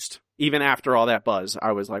surprised. Even after all that buzz,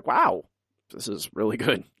 I was like, wow, this is really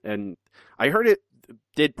good. And I heard it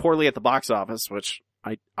did poorly at the box office, which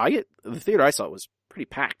the theater I saw was pretty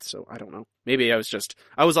packed, so I don't know. Maybe I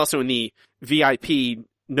was also in the VIP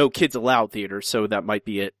no kids allowed theater, so that might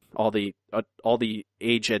be it. All the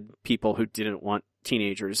aged people who didn't want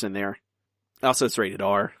teenagers in there. Also, it's rated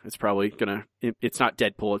R. It's probably it's not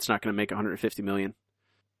Deadpool. It's not gonna make 150 million.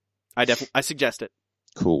 I suggest it.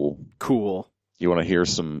 Cool. You want to hear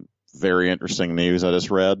some very interesting news I just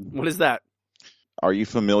read? What is that? Are you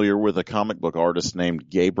familiar with a comic book artist named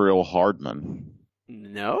Gabriel Hardman?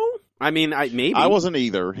 No. I mean, maybe. I wasn't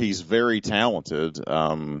either. He's very talented.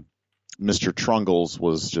 Mr. Trungles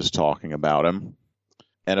was just talking about him.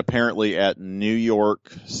 And apparently at New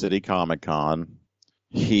York City Comic Con,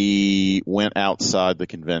 he went outside the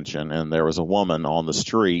convention and there was a woman on the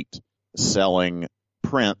street selling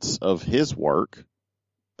prints of his work.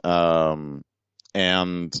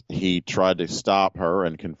 And he tried to stop her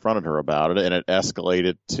and confronted her about it, and it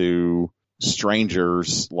escalated to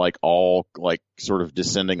strangers all sort of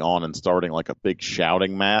descending on and starting like a big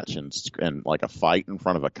shouting match and like a fight in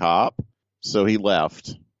front of a cop. So he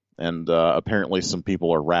left, and apparently some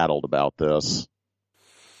people are rattled about this.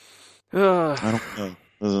 I don't know.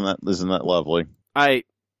 Isn't that lovely?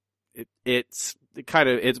 It's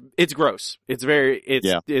gross. It's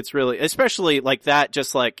really, especially like that,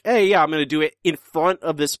 just like, hey, yeah, I'm going to do it in front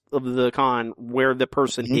of the con where the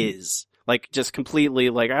person is. Like, just completely,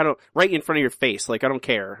 like, right in front of your face. Like, I don't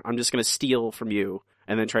care. I'm just going to steal from you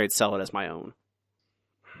and then try and sell it as my own.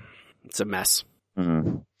 It's a mess.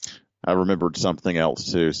 Mm-hmm. I remembered something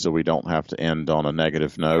else too, so we don't have to end on a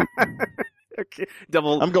negative note. Okay.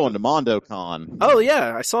 I'm going to MondoCon. Oh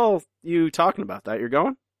yeah, I saw you talking about that. You're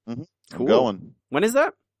going? Mm-hmm. Cool. I'm going. When is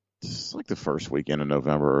that? It's like the first weekend of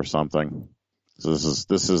November or something. So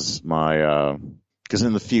this is my because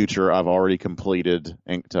in the future I've already completed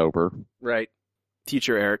Inktober. Right.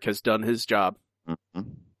 Teacher Eric has done his job. Mm-hmm.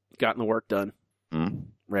 Gotten the work done. Mm-hmm.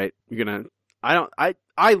 Right.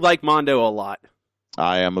 I like Mondo a lot.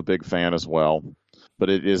 I am a big fan as well, but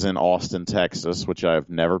it is in Austin, Texas, which I've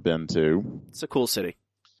never been to. It's a cool city.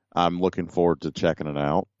 I'm looking forward to checking it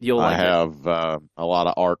out. I have a lot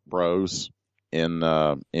of art bros in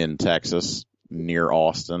Texas, near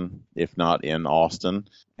Austin, if not in Austin,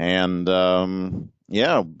 and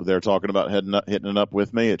yeah, they're talking about hitting it up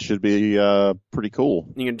with me. It should be pretty cool.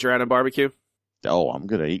 You can drown a barbecue? Oh, I'm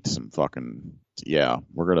gonna eat some fucking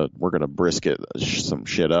We're gonna brisket some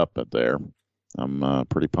shit up at there. I'm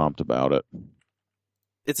pretty pumped about it.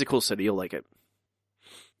 It's a cool city. You'll like it.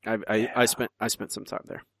 I spent some time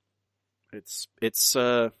there. It's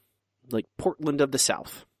like Portland of the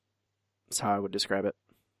South. That's how I would describe it.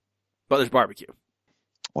 But there's barbecue.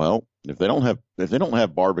 Well, if they don't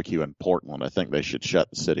have barbecue in Portland, I think they should shut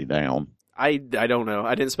the city down. I don't know.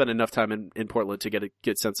 I didn't spend enough time in Portland to get a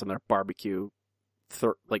good sense on their barbecue,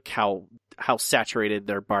 like how saturated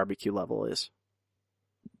their barbecue level is.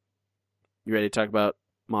 You ready to talk about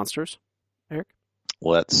monsters, Eric?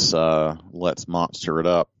 Let's monster it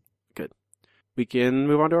up. Good. We can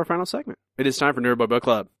move on to our final segment. It is time for Nerdboy Book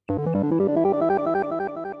Club.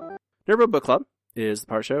 Nerdboy Book Club is the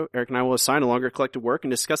part show. Eric and I will assign a longer collected work and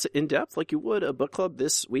discuss it in depth like you would a book club.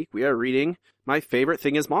 This week we are reading My Favorite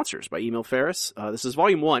Thing is Monsters by Emil Ferris. This is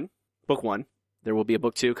volume 1, book 1. There will be a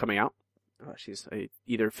book 2 coming out. She's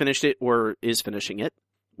either finished it or is finishing it,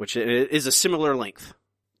 which is a similar length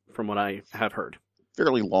from what I have heard.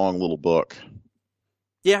 Fairly long little book.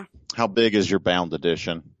 Yeah. How big is your bound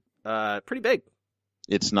edition? Pretty big.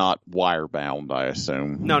 It's not wire bound, I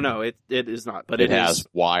assume. No, it is not. But it has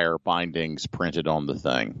wire bindings printed on the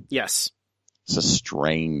thing. Yes. It's a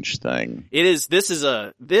strange thing. It is.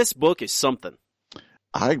 This book is something.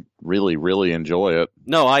 I really, really enjoy it.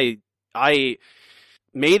 No, I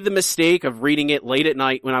made the mistake of reading it late at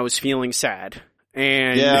night when I was feeling sad,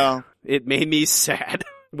 and it made me sad.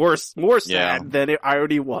 More sad than I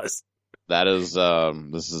already was. That is,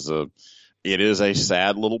 it is a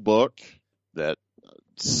sad little book that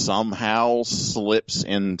somehow slips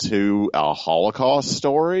into a Holocaust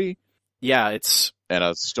story. Yeah, and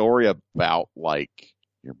a story about like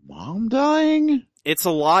your mom dying. It's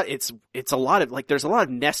a lot. It's a lot of like. There's a lot of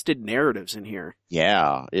nested narratives in here.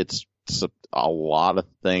 Yeah, it's a lot of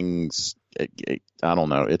things. I don't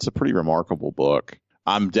know. It's a pretty remarkable book.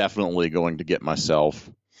 I'm definitely going to get myself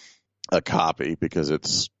a copy because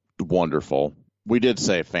it's wonderful. We did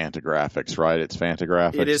say Fantagraphics, right? It's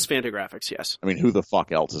Fantagraphics. It is Fantagraphics, yes. I mean, who the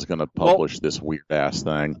fuck else is going to publish this weird ass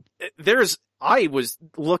thing? I was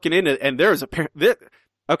looking into it, and there's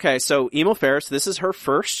okay, so Emil Ferris, this is her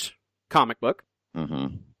first comic book.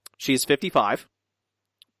 Mm-hmm. She's 55.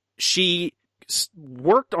 She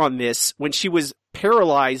worked on this when she was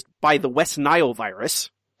paralyzed by the West Nile virus.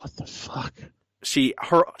 What the fuck? She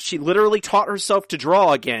literally taught herself to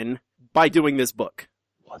draw again by doing this book.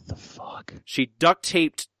 What the fuck? She duct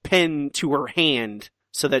taped pen to her hand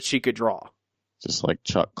so that she could draw. Just like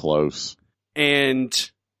Chuck Close.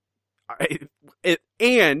 And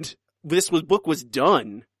this book was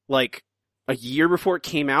done like a year before it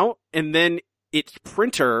came out, and then it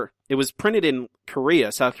was printed in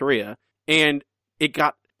South Korea, and it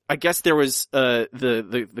got, I guess there was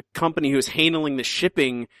the company who was handling the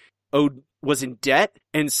shipping was in debt,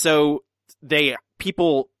 and so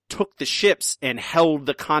people took the ships and held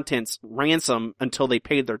the contents ransom until they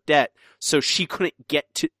paid their debt, so she couldn't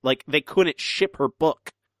they couldn't ship her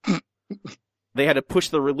book. they had to push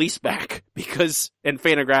the release back and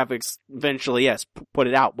Fantagraphics eventually, yes, put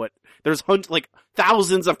it out, but there's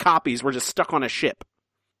thousands of copies were just stuck on a ship.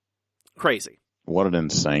 Crazy. What an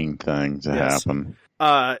insane thing to happen.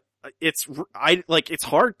 It's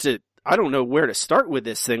hard to, I don't know where to start with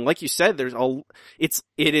this thing. Like you said, it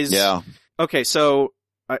is. Yeah. Okay, so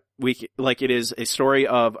it is a story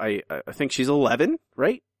of I think she's 11,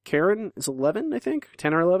 right? Karen is 11, I think,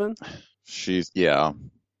 10 or 11. Yeah.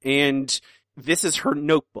 And this is her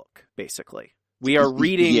notebook, basically. We are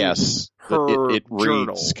reading. Yes. Her it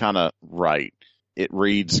journal. Reads kind of right. It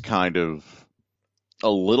reads kind of a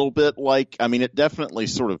little bit like. I mean, it definitely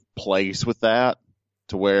sort of plays with that.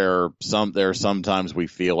 To where sometimes we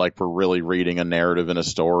feel like we're really reading a narrative in a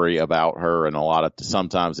story about her, and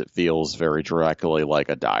sometimes it feels very directly like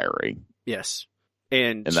a diary. Yes.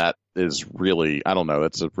 And that is really, I don't know,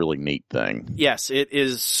 that's a really neat thing. Yes, it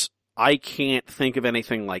is. I can't think of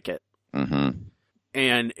anything like it. Mm-hmm.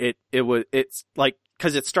 And it's like,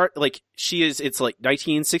 cause it's like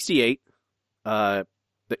 1968.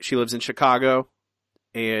 She lives in Chicago,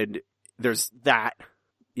 and there's that,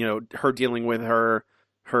 her dealing with her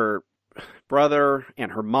brother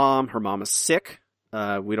and her mom. Her mom is sick.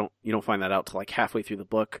 You don't find that out till like halfway through the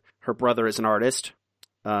book. Her brother is an artist,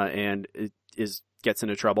 and gets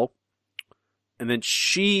into trouble. And then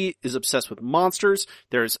she is obsessed with monsters.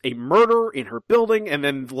 There's a murder in her building, and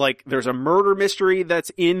then there's a murder mystery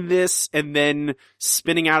that's in this, and then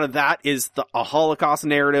spinning out of that is a Holocaust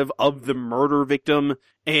narrative of the murder victim.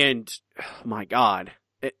 And oh my God,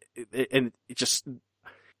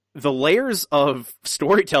 the layers of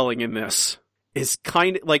storytelling in this is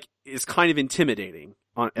kind of intimidating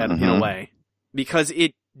in a way, because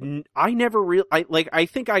I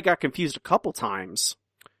think I got confused a couple times,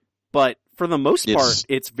 but for the most part,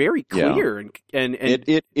 it's very clear and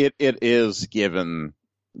it is, given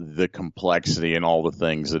the complexity and all the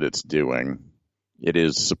things that it's doing. It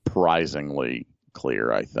is surprisingly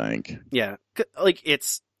clear, I think. Yeah,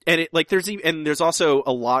 there's also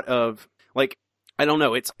a lot of I don't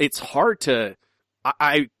know. It's hard to.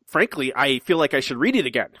 Frankly, I feel like I should read it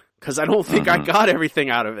again because I don't think I got everything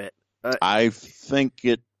out of it. I think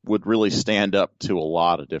it would really stand up to a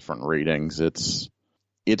lot of different readings. It's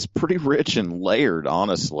pretty rich and layered,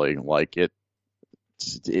 honestly.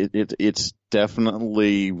 It's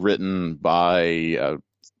definitely written by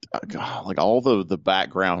all the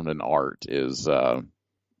background and art is. I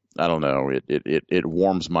don't know. It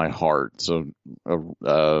warms my heart. So.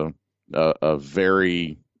 A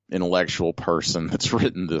very intellectual person that's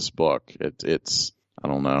written this book. It's I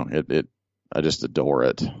don't know. I just adore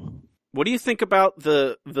it. What do you think about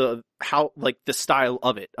the style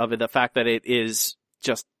of it, the fact that it is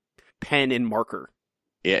just pen and marker?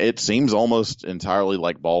 Yeah, it seems almost entirely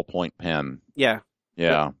like ballpoint pen. Yeah.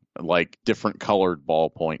 Yeah. Like different colored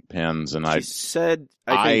ballpoint pens, and I'm trying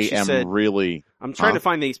to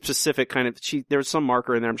find the specific kind of. There's some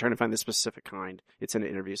marker in there. I'm trying to find the specific kind. It's in an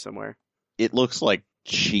interview somewhere. It looks like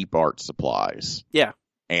cheap art supplies. Yeah,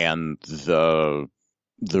 and the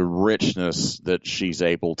richness that she's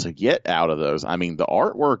able to get out of those. I mean, the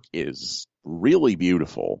artwork is really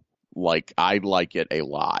beautiful. I like it a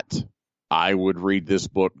lot. I would read this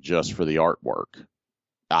book just for the artwork.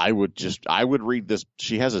 I would read this.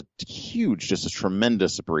 She has a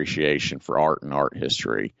tremendous appreciation for art and art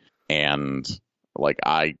history. And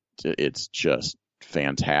it's just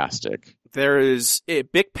fantastic. There is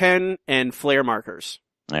Bic pen and Flair markers.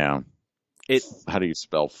 Yeah. How do you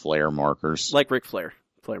spell Flair markers? Like Ric Flair.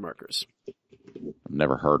 Flair markers. I've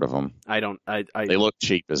never heard of them. They look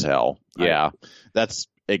cheap as hell. Yeah. That's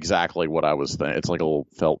exactly what I was thinking. It's like a little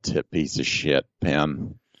felt tip piece of shit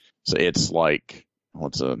pen. So it's like,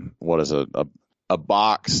 a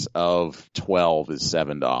box of 12 is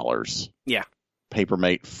 $7. Yeah.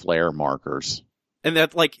 Papermate Flair markers. And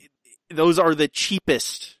that those are the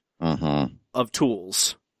cheapest of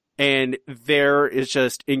tools. And there is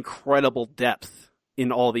just incredible depth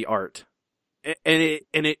in all the art. And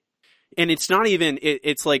it's not even,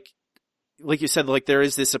 it's like you said, there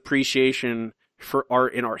is this appreciation for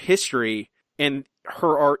art and art history, and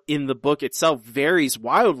her art in the book itself varies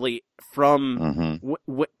wildly from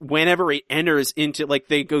whenever it enters into,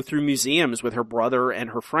 they go through museums with her brother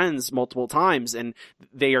and her friends multiple times, and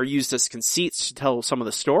they are used as conceits to tell some of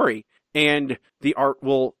the story. And her art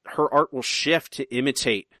will shift to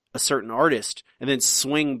imitate a certain artist and then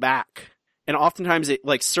swing back. And oftentimes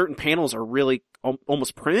certain panels are really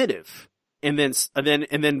almost primitive. And then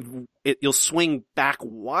you'll swing back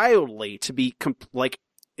wildly to be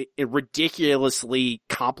ridiculously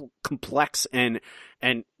complex and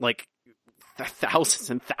thousands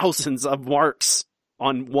and thousands of marks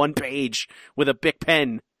on one page with a big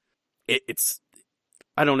pen. It's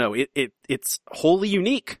I don't know. It's wholly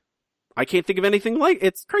unique. I can't think of anything like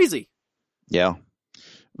it's crazy. Yeah.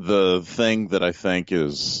 The thing that I think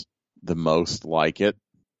is the most like it,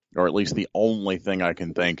 or at least the only thing I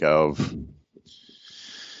can think of,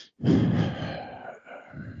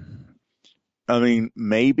 I mean,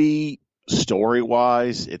 maybe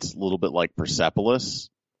story-wise, it's a little bit like Persepolis,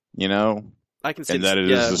 you know? I can see And that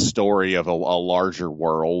it is a story of a larger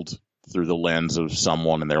world through the lens of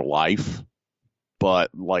someone in their life.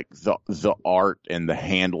 But like the art and the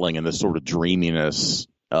handling and the sort of dreaminess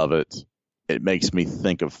of it, it makes me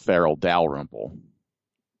think of Farrell Dalrymple.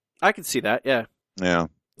 I can see that. Yeah. Yeah.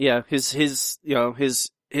 Yeah. His his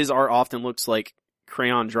art often looks like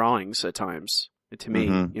crayon drawings at times to me.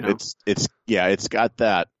 Mm-hmm. You know, it's got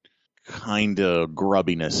that kind of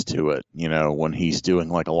grubbiness to it. You know, when he's doing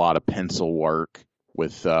like a lot of pencil work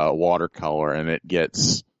with watercolor, and it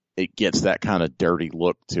gets that kind of dirty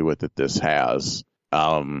look to it that this has.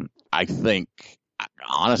 I think,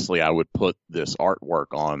 honestly, I would put this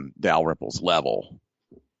artwork on Dalrymple's level.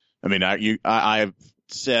 I mean, I've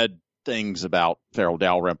said things about Farrell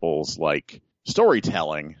Dalrymple's like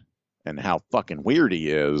storytelling and how fucking weird he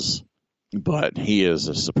is, but he is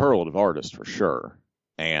a superlative artist for sure.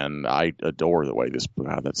 And I adore the way this.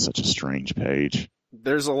 Wow, that's such a strange page.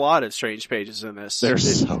 There's a lot of strange pages in this.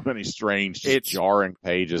 There's so many strange, jarring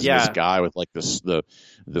pages. Yeah. This guy with like the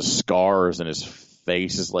scars, and his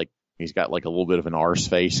face is like he's got like a little bit of an arse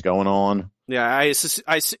face going on. Yeah, I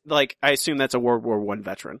assume that's a World War I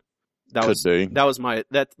veteran. That's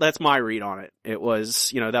my read on it. It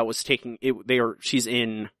was, that was taking it. She's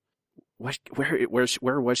in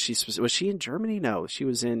where was she? Was she in Germany? No, she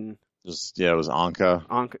was in. It was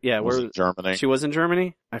Anka. Yeah, was it Germany? She was in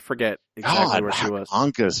Germany. I forget exactly where she was.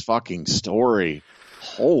 Anka's fucking story.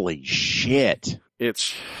 Holy shit!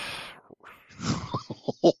 It's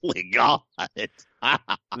holy god.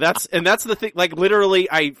 That's the thing. Like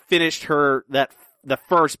literally, I finished the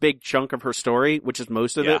first big chunk of her story, which is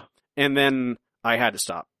most of it, and then I had to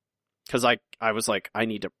stop because I was like, I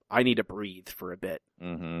need to breathe for a bit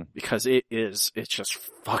because it's just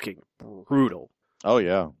fucking brutal. Oh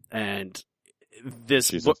yeah, and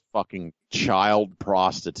she's a fucking child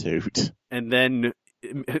prostitute, and then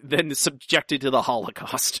subjected to the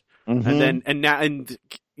Holocaust, and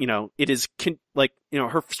it is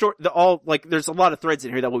her story. There's a lot of threads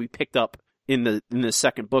in here that will be picked up in the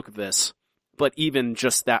second book of this, but even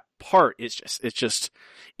just that part is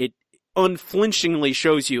it unflinchingly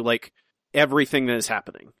shows you like everything that is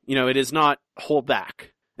happening. It is not hold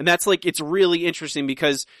back, and that's like it's really interesting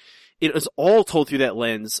because it is all told through that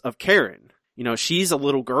lens of Karen. She's a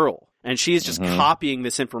little girl and she's just copying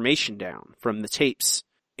this information down from the tapes,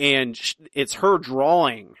 and it's her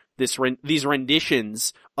drawing these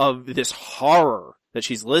renditions of this horror that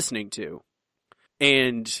she's listening to.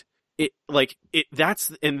 And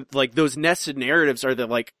those nested narratives are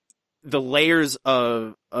the layers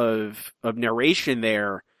of narration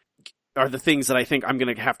there are the things that I think I'm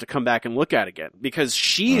going to have to come back and look at again, because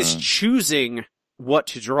she is choosing what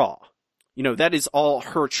to draw. That is all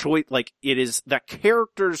her choice. Like, it is that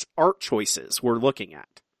character's art choices we're looking at.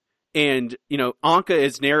 And, Anka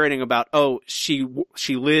is narrating about, she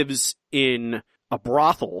lives in a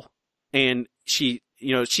brothel, and she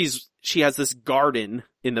has this garden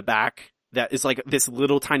in the back that is like this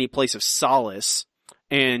little tiny place of solace.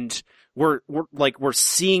 And we're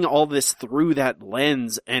seeing all this through that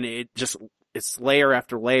lens, and it's layer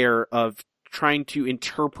after layer of trying to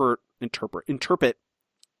interpret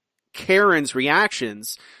Karen's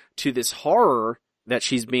reactions to this horror that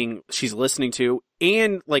she's listening to,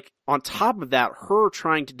 and like on top of that, her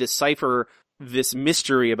trying to decipher this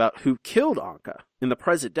mystery about who killed Anka in the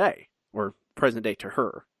present day, or present day to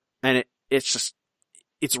her. And it's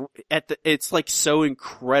like so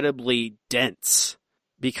incredibly dense,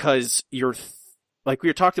 because like we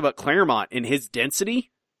were talking about Claremont and his density,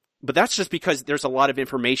 but that's just because there's a lot of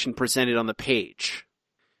information presented on the page.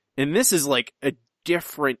 And this is like a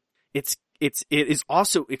different, it is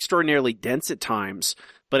also extraordinarily dense at times,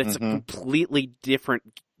 but it's a completely different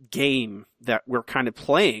game that we're kind of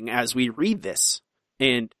playing as we read this.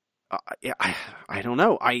 And I don't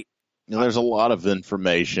know. There's a lot of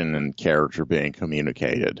information and character being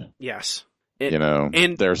communicated. Yes.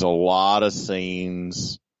 And there's a lot of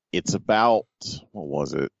scenes. It's about,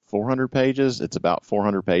 400 pages? It's about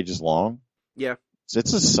 400 pages long. Yeah. So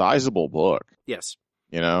it's a sizable book. Yes.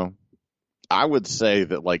 I would say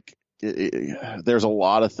that like there's a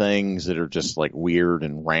lot of things that are just like weird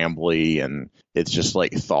and rambly, and it's just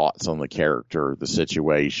like thoughts on the character, the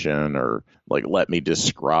situation, or like, let me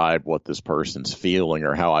describe what this person's feeling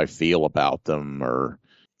or how I feel about them, or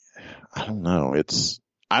I don't know.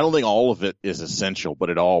 I don't think all of it is essential, but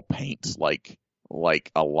it all paints like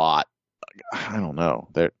a lot. I don't know.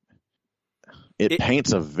 It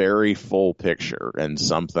paints a very full picture, and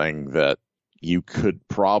something that you could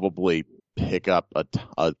probably pick up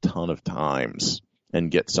a ton of times and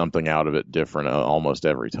get something out of it different almost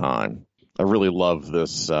every time. I really love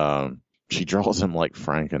this. She draws him like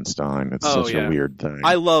Frankenstein. It's such a weird thing.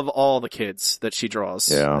 I love all the kids that she draws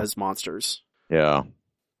as monsters. Yeah.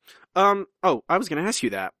 I was going to ask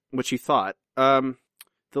you that, what you thought. The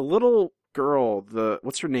little girl,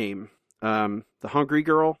 what's her name? The hungry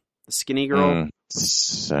girl, the skinny girl.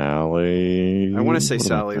 Sally. I want to say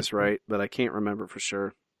Sally is right, but I can't remember for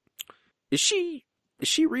sure. Is she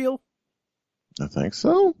real? I think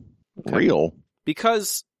so. Okay. Real.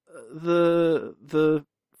 Because the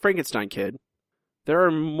Frankenstein kid, there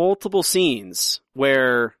are multiple scenes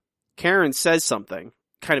where Karen says something,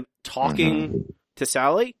 kind of talking to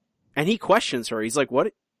Sally, and he questions her. He's like,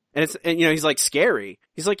 "What?" And he's like scary.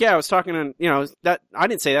 He's like, "Yeah, I was talking to, that I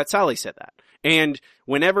didn't say that. Sally said that." And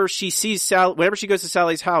whenever she sees whenever she goes to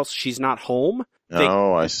Sally's house, she's not home.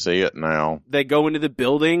 I see it now. They go into the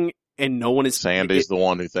building and no one is. Sandy's the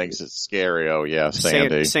one who thinks it's scary. Oh yeah,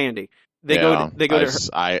 Sandy. Sandy. They go to her.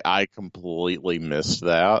 I completely missed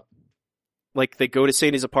that. Like, they go to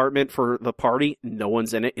Sandy's apartment for the party. No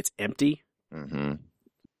one's in it. It's empty. Mm-hmm.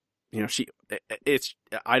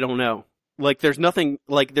 I don't know. Like, there's nothing,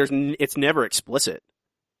 like, it's never explicit,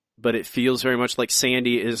 but it feels very much like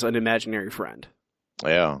Sandy is an imaginary friend.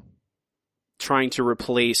 Yeah. Trying to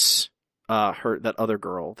replace, that other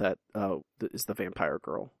girl that, is the vampire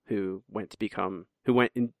girl who went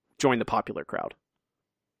and joined the popular crowd.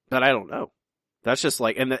 But I don't know. That's just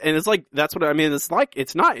like, and it's like, that's what I mean. It's like,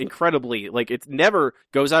 it's not incredibly, like, it never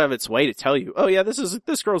goes out of its way to tell you, oh yeah,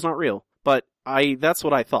 this girl's not real. But that's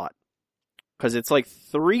what I thought. Cause it's like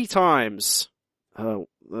 3 times, trying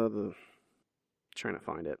to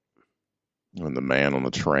find it. When the man on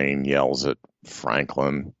the train yells at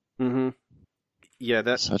Franklin. Mm-hmm. Yeah,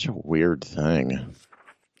 that's such a weird thing.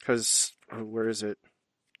 Cause, where is it?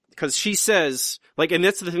 Cause she says, like, and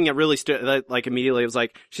that's the thing that really stood, like, immediately, it was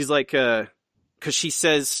like, she's like, cause she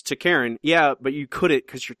says to Karen, yeah, but you couldn't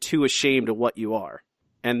cause you're too ashamed of what you are.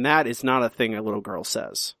 And that is not a thing a little girl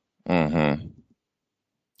says. Mm-hmm.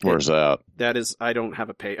 Where's that? That is, I don't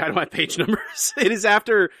have page numbers. It is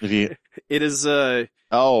after, it is,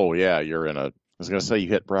 oh yeah, you're in I was gonna say you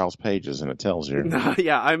hit browse pages and it tells you.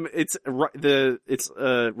 Yeah, it's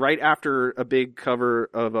right after a big cover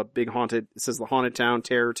of a big haunted, it says The Haunted Town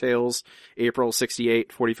Terror Tales, April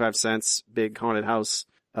 68, 45 cents, big haunted house,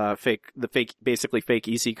 basically fake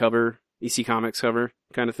EC Comics cover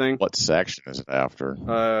kind of thing. What section is it after?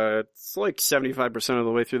 It's like 75% of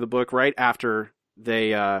the way through the book, right after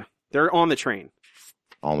they're on the train.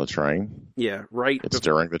 On the train? Yeah, right. It's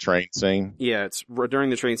during the train scene? Yeah, it's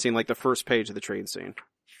during the train scene, like the first page of the train scene.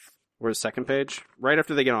 Or the second page? Right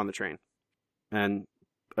after they get on the train. And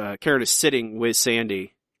Karen is sitting with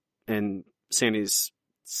Sandy, and Sandy's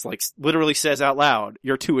like literally says out loud,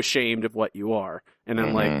 "You're too ashamed of what you are." And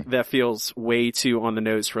then like that feels way too on the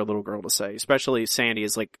nose for a little girl to say. Especially Sandy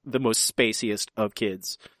is like the most spaciest of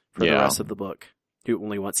kids for the rest of the book, who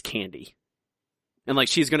only wants candy. And like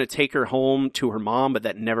she's gonna take her home to her mom, but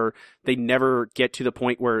they never get to the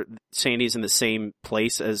point where Sandy's in the same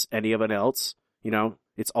place as anyone else. You know,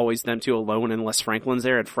 it's always them two alone unless Franklin's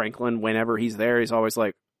there, and Franklin, whenever he's there, he's always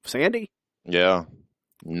like, "Sandy?" Yeah.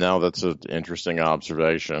 No, that's an interesting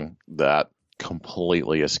observation. That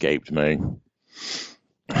completely escaped me.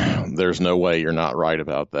 There's no way you're not right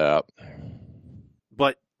about that.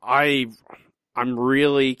 But I'm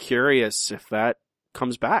really curious if that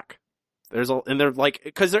comes back. It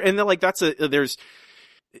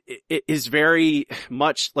is very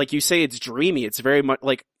much, like you say, it's dreamy. It's very much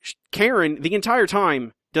like Karen the entire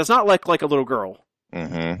time does not look like a little girl.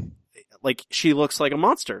 Mm-hmm. Like she looks like a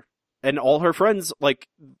monster. And all her friends, Franklin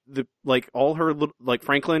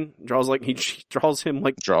draws him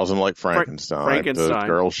like Frankenstein. The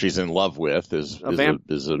girl she's in love with is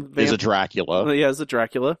a Dracula. Yeah, is a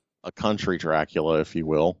Dracula. A country Dracula, if you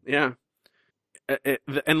will. Yeah.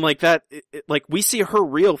 And like that, like we see her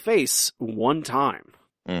real face one time.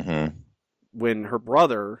 Mm-hmm. When her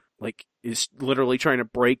brother, like, is literally trying to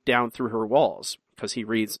break down through her walls because he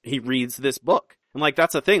reads this book. And like,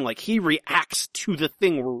 that's the thing, like, he reacts to the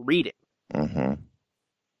thing we're reading. Mm-hmm.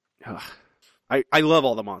 I love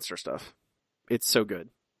all the monster stuff. It's so good.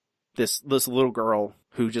 this little girl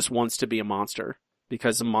who just wants to be a monster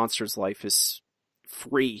because a monster's life is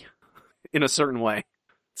free in a certain way.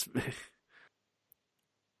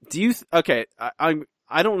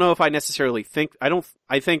 I don't know if I necessarily think,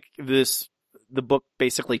 I think the book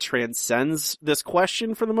basically transcends this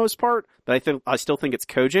question for the most part, but I still think it's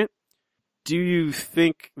cogent. Do you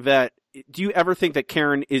ever think that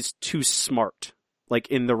Karen is too smart, like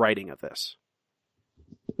in the writing of this?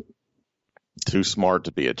 Too smart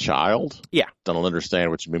to be a child? Yeah. Don't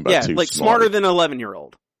understand what you mean by too smart. Yeah, like smarter than an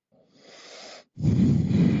 11-year-old.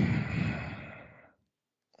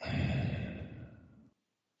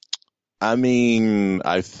 I mean,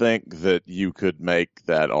 I think that you could make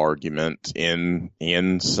that argument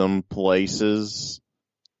in some places.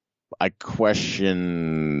 I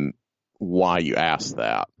question why you ask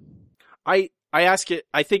that. I ask it,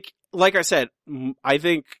 I think, like I said, I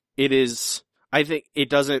think it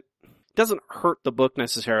doesn't hurt the book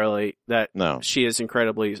necessarily that she is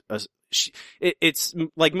incredibly, it's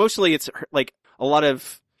like mostly it's like a lot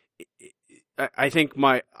of, I think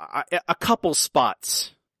a couple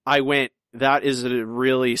spots I went, that is a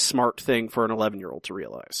really smart thing for an 11-year-old to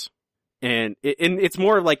realize. And it's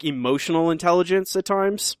more like emotional intelligence at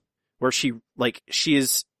times where she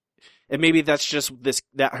is, and maybe that's just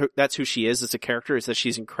that's who she is as a character, is that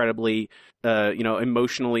she's incredibly,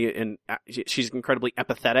 emotionally, and she's incredibly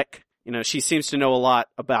empathetic. She seems to know a lot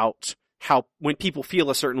about how when people feel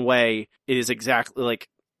a certain way, it is exactly like,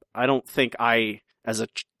 I don't think I, as a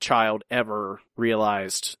child, ever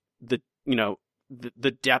realized the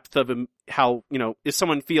depth of how, if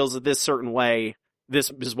someone feels this certain way,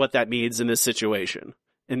 this is what that means in this situation.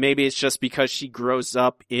 And maybe it's just because she grows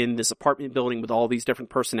up in this apartment building with all these different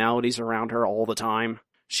personalities around her all the time.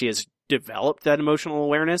 She has developed that emotional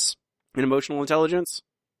awareness and emotional intelligence.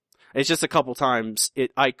 It's just a couple times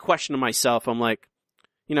I question myself. I'm like,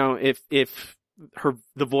 if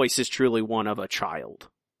the voice is truly one of a child.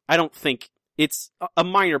 I don't think it's a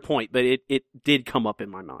minor point, but it did come up in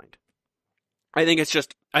my mind. I think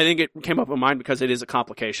it came up in mind because it is a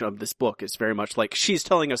complication of this book. It's very much like she's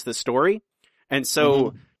telling us this story. And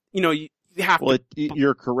so, you have to...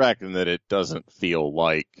 You're correct in that it doesn't feel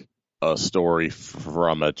like a story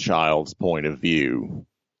from a child's point of view.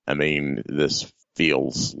 I mean, this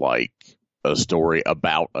feels like a story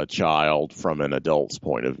about a child from an adult's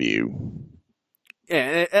point of view.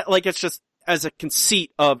 Yeah, like it's just as a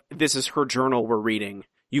conceit of this is her journal we're reading,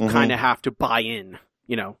 you kind of have to buy in,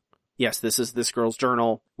 yes, this is this girl's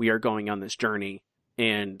journal. We are going on this journey.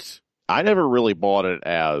 And I never really bought it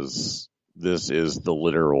as this is the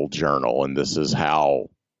literal journal and this is how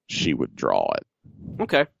she would draw it.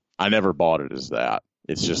 Okay. I never bought it as that.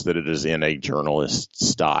 It's just that it is in a journalist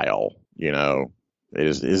style, It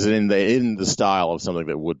is in the style of something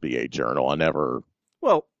that would be a journal. I never...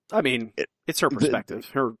 Well, I mean, it's her perspective.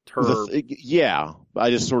 Yeah, I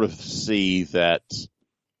just sort of see that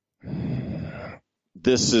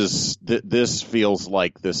this feels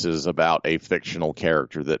like this is about a fictional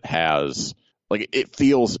character that has, like, it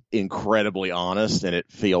feels incredibly honest and it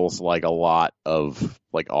feels like a lot of,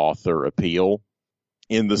 like, author appeal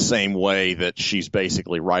in the same way that she's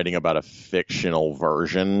basically writing about a fictional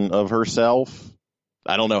version of herself.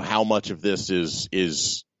 I don't know how much of this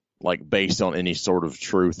is like based on any sort of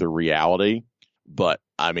truth or reality, but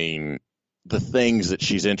I mean, the things that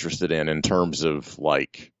she's interested in terms of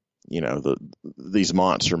like, these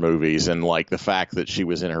monster movies and like the fact that she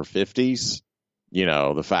was in her 50s,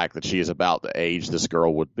 the fact that she is about the age this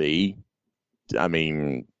girl would be. I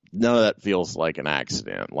mean, none of that feels like an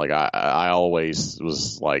accident. Like I always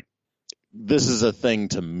was like, this is a thing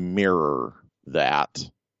to mirror that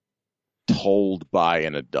told by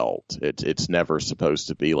an adult. It's never supposed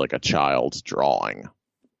to be like a child's drawing.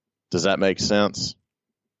 Does that make sense?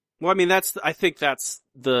 Well, I mean, I think that's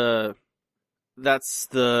the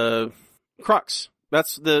crux.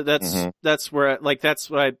 That's where, like, that's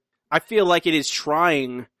what I feel like it is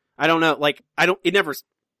trying. I don't know, like,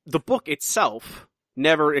 the book itself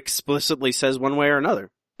never explicitly says one way or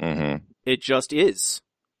another. Mm-hmm. It just is.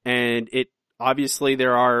 And it, obviously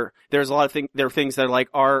there are things that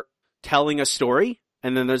are telling a story,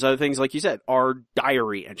 and then there's other things, like you said, are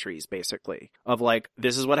diary entries, basically, of like,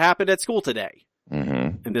 this is what happened at school today,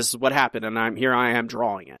 and this is what happened, and I am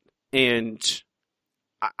drawing it. And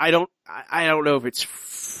I don't know if it's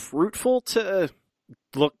fruitful to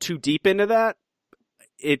look too deep into that.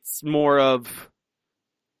 It's more of,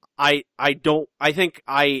 the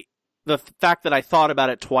fact that I thought about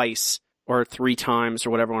it twice or 3 times or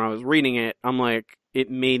whatever when I was reading it, I'm like, it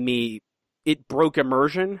broke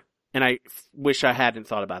immersion. And I wish I hadn't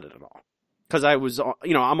thought about it at all. Because I was,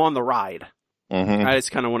 I'm on the ride. I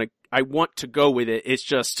just kind of want to, I want to go with it. It's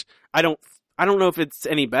just, I don't know if it's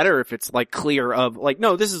any better if it's like clear of like,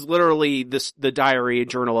 no, this is literally the diary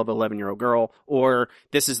journal of an 11-year-old girl, or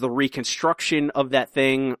this is the reconstruction of that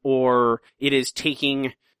thing, or it is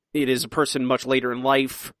a person much later in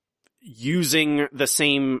life using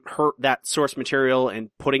that source material and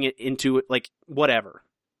putting it into it, like whatever.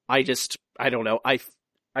 I don't know. I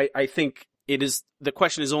think the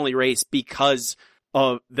question is only raised because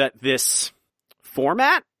of that this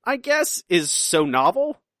format, I guess, is so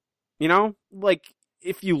novel. You know, like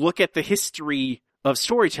if you look at the history of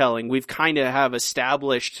storytelling, we've kind of have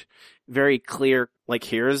established very clear, like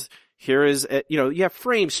here is, you have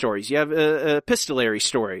frame stories, you have epistolary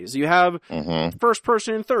stories, you have first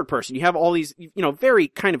person and third person, you have all these, very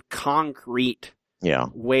kind of concrete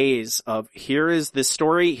ways of here is this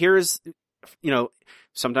story,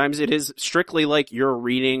 sometimes it is strictly like you're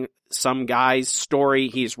reading some guy's story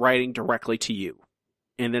he's writing directly to you.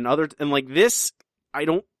 And then like this,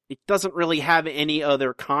 it doesn't really have any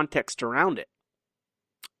other context around it.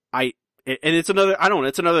 It's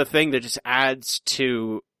another thing that just adds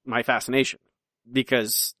to my fascination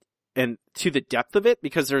and to the depth of it,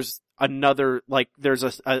 because there's another layer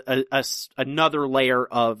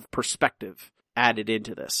of perspective added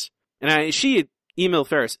into this. And Emil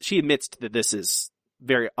Ferris, she admits that this is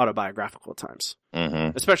very autobiographical at times,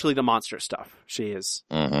 especially the monster stuff. She is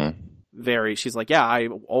she's like, yeah, I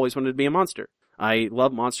always wanted to be a monster. I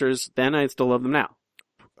love monsters then, I still love them now.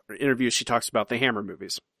 In interviews, she talks about the Hammer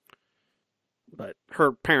movies. But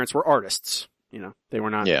her parents were artists, they were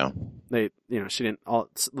not, she didn't, a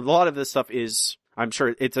lot of this stuff is, I'm sure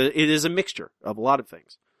it is a mixture of a lot of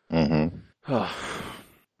things. God,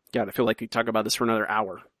 I feel like we could talk about this for another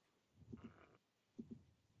hour.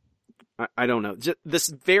 I don't know. Just this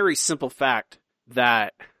very simple fact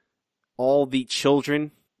that all the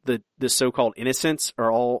children, the so-called innocents,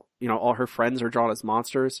 are all her friends are drawn as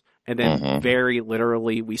monsters. And then very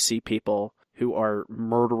literally we see people who are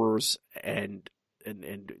murderers and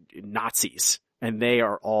Nazis, and they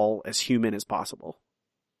are all as human as possible.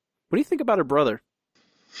 What do you think about her brother?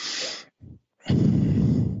 I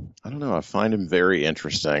don't know. I find him very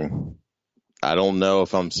interesting. I don't know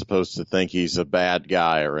if I'm supposed to think he's a bad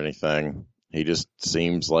guy or anything. He just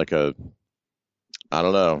seems like I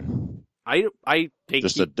don't know. I think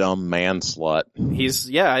just a dumb man slut.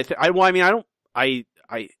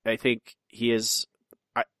 I think he is.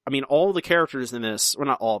 I mean, all the characters in this, well,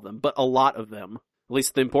 not all of them, but a lot of them, at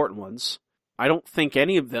least the important ones, I don't think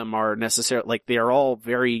any of them are necessarily, like, they are all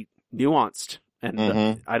very nuanced. And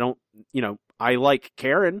I like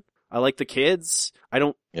Karen. I like the kids.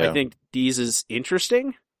 I think Dees is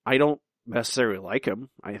interesting. I don't necessarily like him.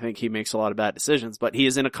 I think he makes a lot of bad decisions, but he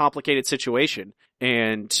is in a complicated situation.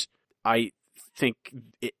 And I think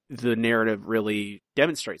the narrative really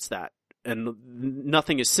demonstrates that. And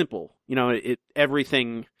nothing is simple.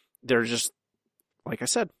 Everything, there's just, like I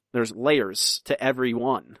said, there's layers to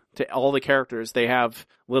everyone, to all the characters. They have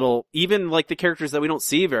even like the characters that we don't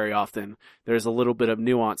see very often, there's a little bit of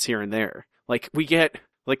nuance here and there. Like we get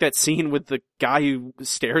like that scene with the guy who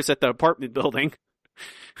stares at the apartment building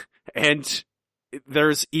and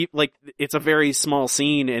there's like, it's a very small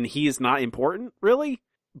scene and he is not important really.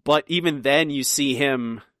 But even then you see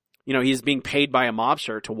him, he's being paid by a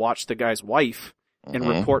mobster to watch the guy's wife and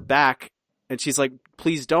report back. And she's like,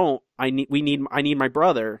 please don't. I need my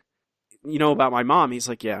brother. You know about my mom? He's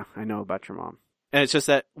like, yeah, I know about your mom. And it's just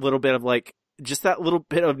that little bit of like, just that little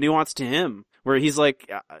bit of nuance to him where he's like,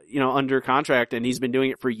 under contract and he's been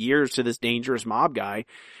doing it for years to this dangerous mob guy.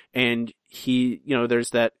 And he,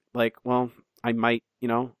 there's that like, well, I might,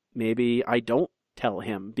 maybe I don't tell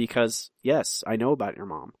him because yes, I know about your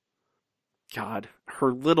mom. God,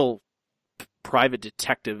 her little private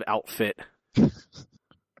detective outfit. The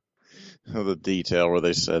detail where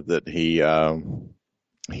they said that he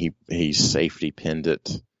safety pinned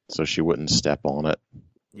it so she wouldn't step on it.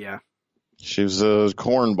 Yeah. She was a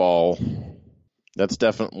cornball. That's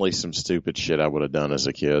definitely some stupid shit I would have done as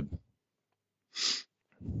a kid.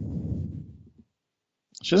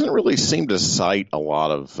 She doesn't really seem to cite a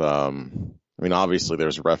lot of, obviously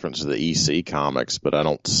there's reference to the EC comics, but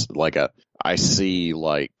I see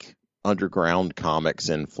like underground comics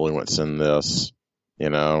influence in this,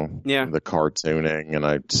 the cartooning, and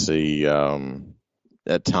I see,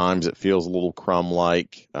 at times it feels a little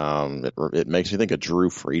Crumb-like. It makes me think of Drew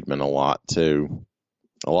Friedman a lot too.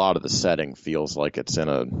 A lot of the setting feels like it's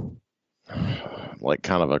in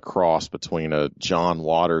kind of a cross between a John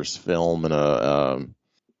Waters film and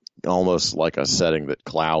almost like a setting that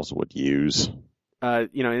Klaus would use. In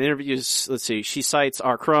interviews, let's see, she cites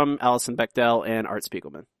R. Crumb, Alison Bechdel, and Art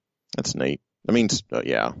Spiegelman. That's neat.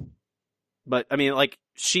 Yeah. But I mean, like,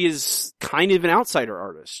 she is kind of an outsider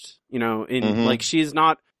artist, you know, in like, she's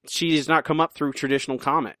not come up through traditional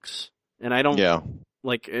comics. And I don't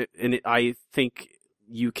I think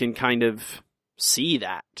you can kind of see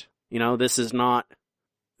that, you know, this is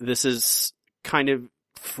kind of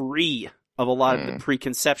free of a lot of the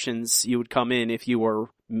preconceptions you would come in if you were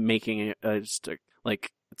making it's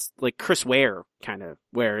like Chris Ware kind of,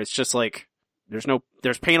 where it's just like,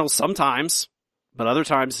 there's panels sometimes, but other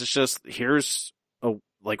times it's just, here's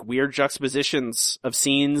like weird juxtapositions of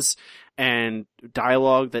scenes and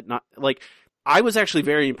dialogue that not like, I was actually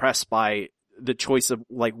very impressed by the choice of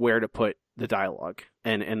like where to put the dialogue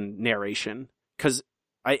and narration. Cause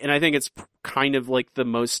I think it's kind of like the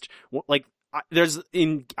most, like,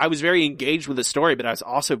 I was very engaged with the story, but I was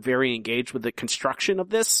also very engaged with the construction of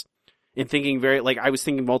this and thinking I was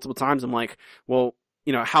thinking multiple times, I'm like, well,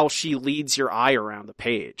 you know, how she leads your eye around the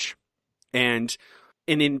page. And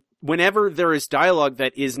whenever there is dialogue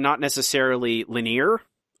that is not necessarily linear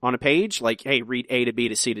on a page, like, hey, read A to B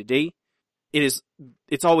to C to D,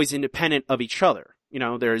 it's always independent of each other. You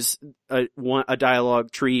know, there's a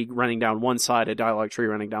dialogue tree running down one side, a dialogue tree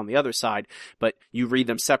running down the other side, but you read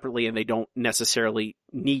them separately and they don't necessarily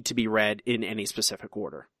need to be read in any specific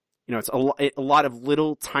order. You know, it's a lot of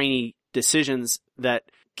little tiny decisions that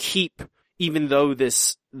keep, even though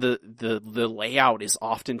the layout is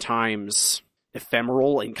oftentimes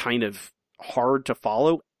ephemeral and kind of hard to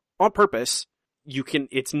follow on purpose,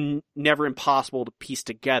 it's never impossible to piece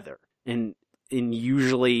together. And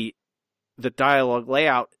usually the dialogue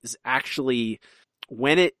layout is actually,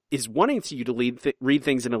 when it is wanting you to read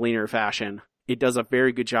things in a linear fashion, it does a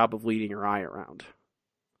very good job of leading your eye around.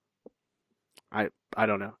 I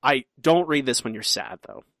don't know. I don't read this when you're sad,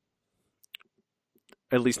 though.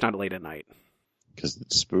 At least not late at night. Because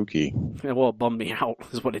it's spooky. Yeah, well, it bummed me out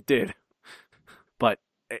is what it did. But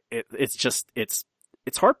it's just, it's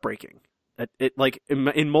heartbreaking. It like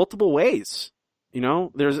in multiple ways. You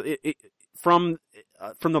know, there's from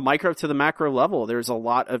the micro to the macro level, there's a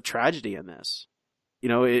lot of tragedy in this. You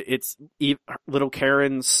know, it's little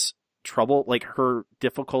Karen's trouble, like her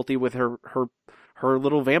difficulty with her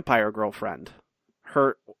little vampire girlfriend,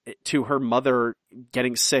 to her mother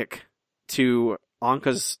getting sick, to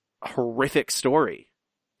Anka's horrific story,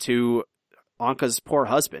 to Anka's poor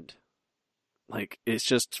husband. Like, it's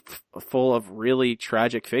just full of really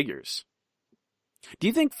tragic figures. Do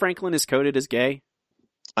you think Franklin is coded as gay?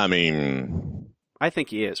 I mean, I think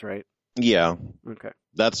he is, right? Yeah. Okay.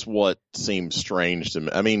 That's what seems strange to me.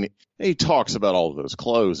 I mean, he talks about all of those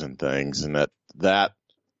clothes and things, and that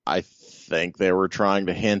I think they were trying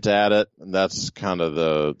to hint at it. And that's kind of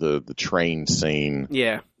the train scene.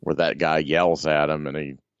 Yeah. Where that guy yells at him, and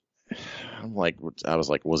I was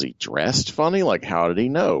like, was he dressed funny? Like, how did he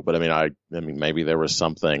know? But I mean, maybe there was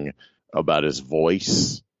something about his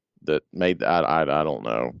voice that made that. I don't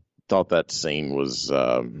know. Thought that scene was,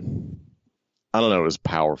 I don't know, it was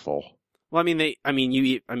powerful. Well,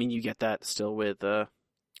 you get that still with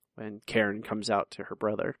when Karen comes out to her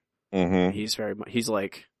brother. Mm-hmm.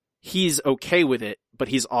 He's okay with it, but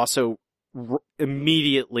he's also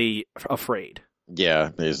immediately afraid. Yeah,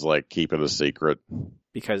 he's like, keep it a secret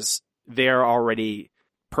because they're already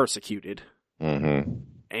persecuted,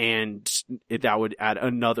 and that would add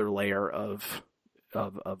another layer of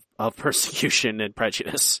persecution and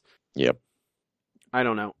prejudice. Yep. I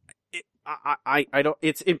don't know. I don't.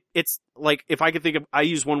 It's like, if I could think of, I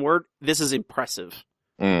use one word. This is impressive.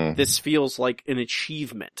 This feels like an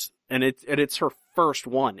achievement, and it's her first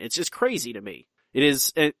one. It's just crazy to me. It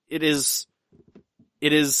is.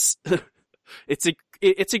 It's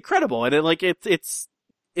incredible, and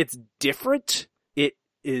it's different. It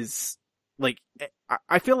is like,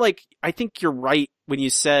 I feel like, I think you're right when you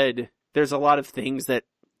said there's a lot of things that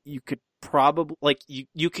you could probably, like,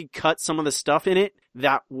 you could cut some of the stuff in it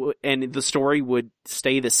and the story would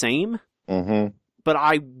stay the same. But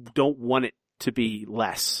I don't want it to be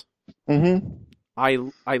less. I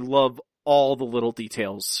love all the little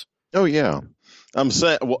details. Oh yeah. I'm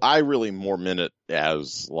saying, well, I really more meant it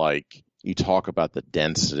as, like, you talk about the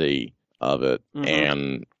density of it,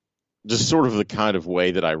 and just sort of the kind of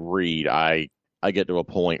way that I read. I get to a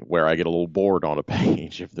point where I get a little bored on a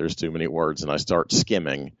page if there's too many words, and I start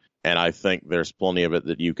skimming. And I think there's plenty of it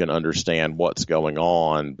that you can understand what's going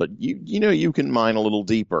on, but you can mine a little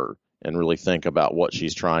deeper and really think about what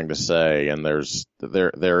she's trying to say. And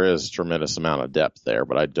there is tremendous amount of depth there,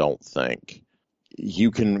 but I don't think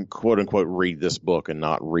you can, quote unquote, read this book and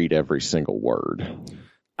not read every single word.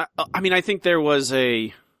 I mean, I think there was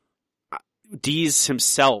Dees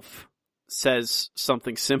himself says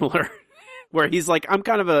something similar where he's like, I'm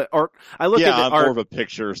kind of a art. I look at the I'm art. more of a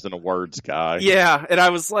pictures than a words guy. Yeah, and I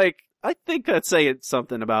was like, I think that's saying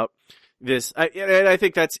something about this. And I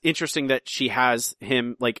think that's interesting that she has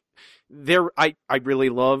him like I really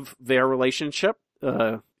love their relationship,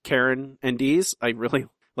 Karen and Dee's. I really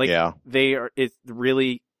like. Yeah. They are. It's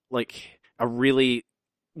really like a really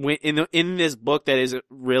in this book that is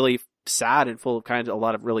really sad and full of kind of a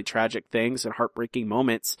lot of really tragic things and heartbreaking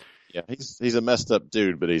moments. Yeah, he's a messed up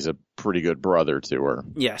dude, but he's a pretty good brother to her.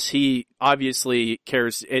 Yes, he obviously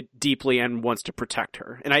cares it deeply and wants to protect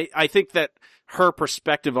her. And I think that her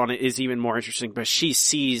perspective on it is even more interesting, but she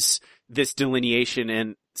sees this delineation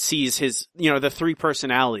and sees his, the three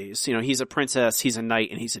personalities. He's a princess, he's a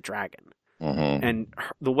knight, and he's a dragon. Mm-hmm. And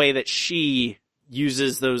the way that she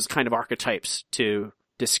uses those kind of archetypes to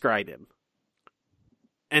describe him.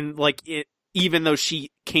 And like even though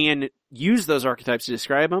she can use those archetypes to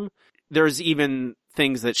describe him, there's even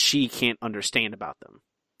things that she can't understand about them.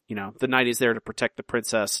 The knight is there to protect the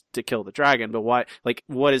princess to kill the dragon, but why? Like,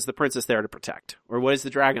 what is the princess there to protect? Or what is the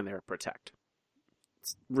dragon there to protect?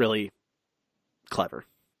 It's really clever.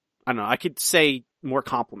 I don't know. I could say more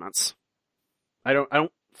compliments.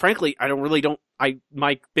 Frankly,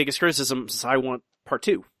 my biggest criticism is I want part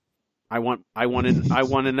 2. I want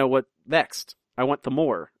to know what next. I want the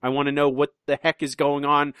more. I want to know what the heck is going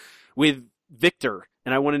on with Victor,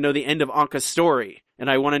 and I want to know the end of Anka's story, and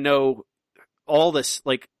I want to know all this,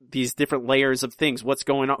 like, these different layers of things. What's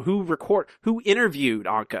going on? Who interviewed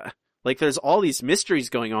Anka? Like, there's all these mysteries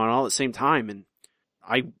going on all at the same time, and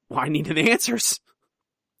I needed the answers.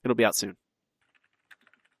 It'll be out soon.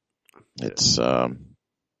 It's on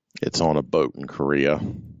a boat in Korea.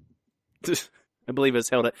 I believe it's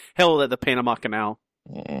held at the Panama Canal.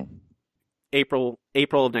 Mm-mm. April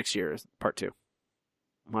of next year is part 2.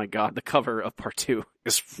 My God, the cover of part 2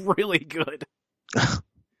 is really good.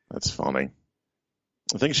 That's funny.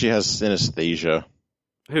 I think she has synesthesia.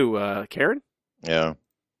 Who, Karen? Yeah.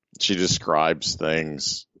 She describes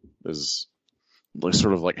things as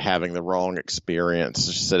sort of like having the wrong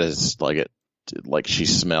experience. She said it's like she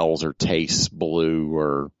smells or tastes blue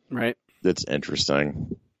or... Right. It's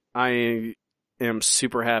interesting. I am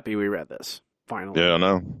super happy we read this, finally. Yeah, I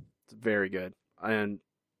know. It's very good. And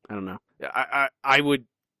I don't know. I would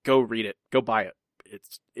go read it. Go buy it.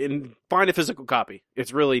 Find a physical copy.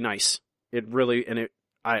 It's really nice.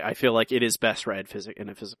 I feel like it is best read in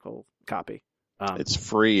a physical copy. It's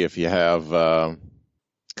free if you have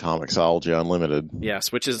Comixology Unlimited.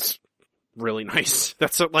 Yes, which is really nice.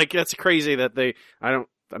 That's crazy that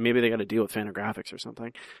maybe they got to deal with Fantagraphics or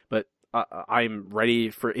something. But I'm ready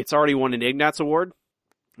for. It's already won an Ignatz Award,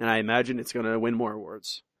 and I imagine it's going to win more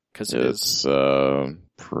awards because it's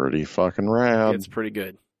pretty fucking rad. It's pretty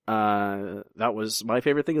good. That was my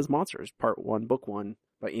favorite thing is Monsters, Part 1, Book 1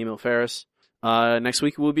 by Emil Ferris. Next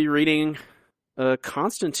week we'll be reading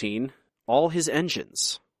Constantine, All His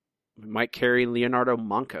Engines. We might carry Leonardo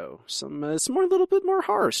Manco. Some more little bit more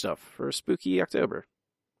horror stuff for spooky October.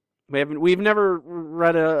 We've never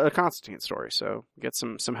read a Constantine story, so get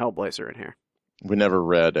some Hellblazer in here. We never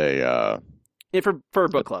read for a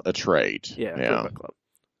book club. A trade. Yeah. For a book club.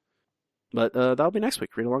 But that'll be next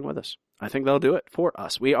week. Read along with us. I think that'll do it for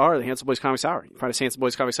us. We are the Handsome Boys Comics Hour. You can find us at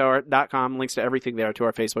handsomeboyscomicshour.com. Links to everything there to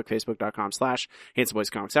our Facebook, facebook.com/Handsome Boys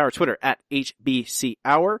Comics Hour. Twitter @HBC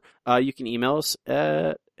Hour. You can email us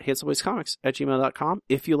at handsomeboyscomics@gmail.com.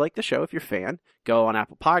 If you like the show, if you're a fan, go on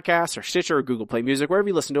Apple Podcasts or Stitcher or Google Play Music, wherever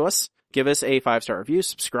you listen to us. Give us a 5-star review,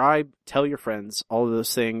 subscribe, tell your friends. All of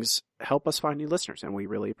those things help us find new listeners, and we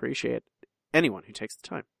really appreciate anyone who takes the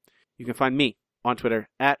time. You can find me on Twitter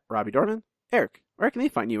 @RobbieDorman. Eric, where can they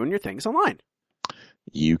find you and your things online?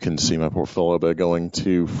 You can see my portfolio by going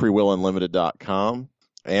to freewillunlimited.com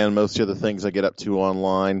and most of the things I get up to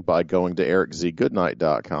online by going to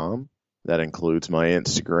ericzgoodnight.com. That includes my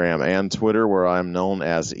Instagram and Twitter, where I'm known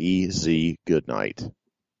as EZ Goodnight.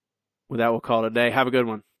 With that, we'll call it a day. Have a good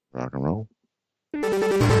one. Rock and roll.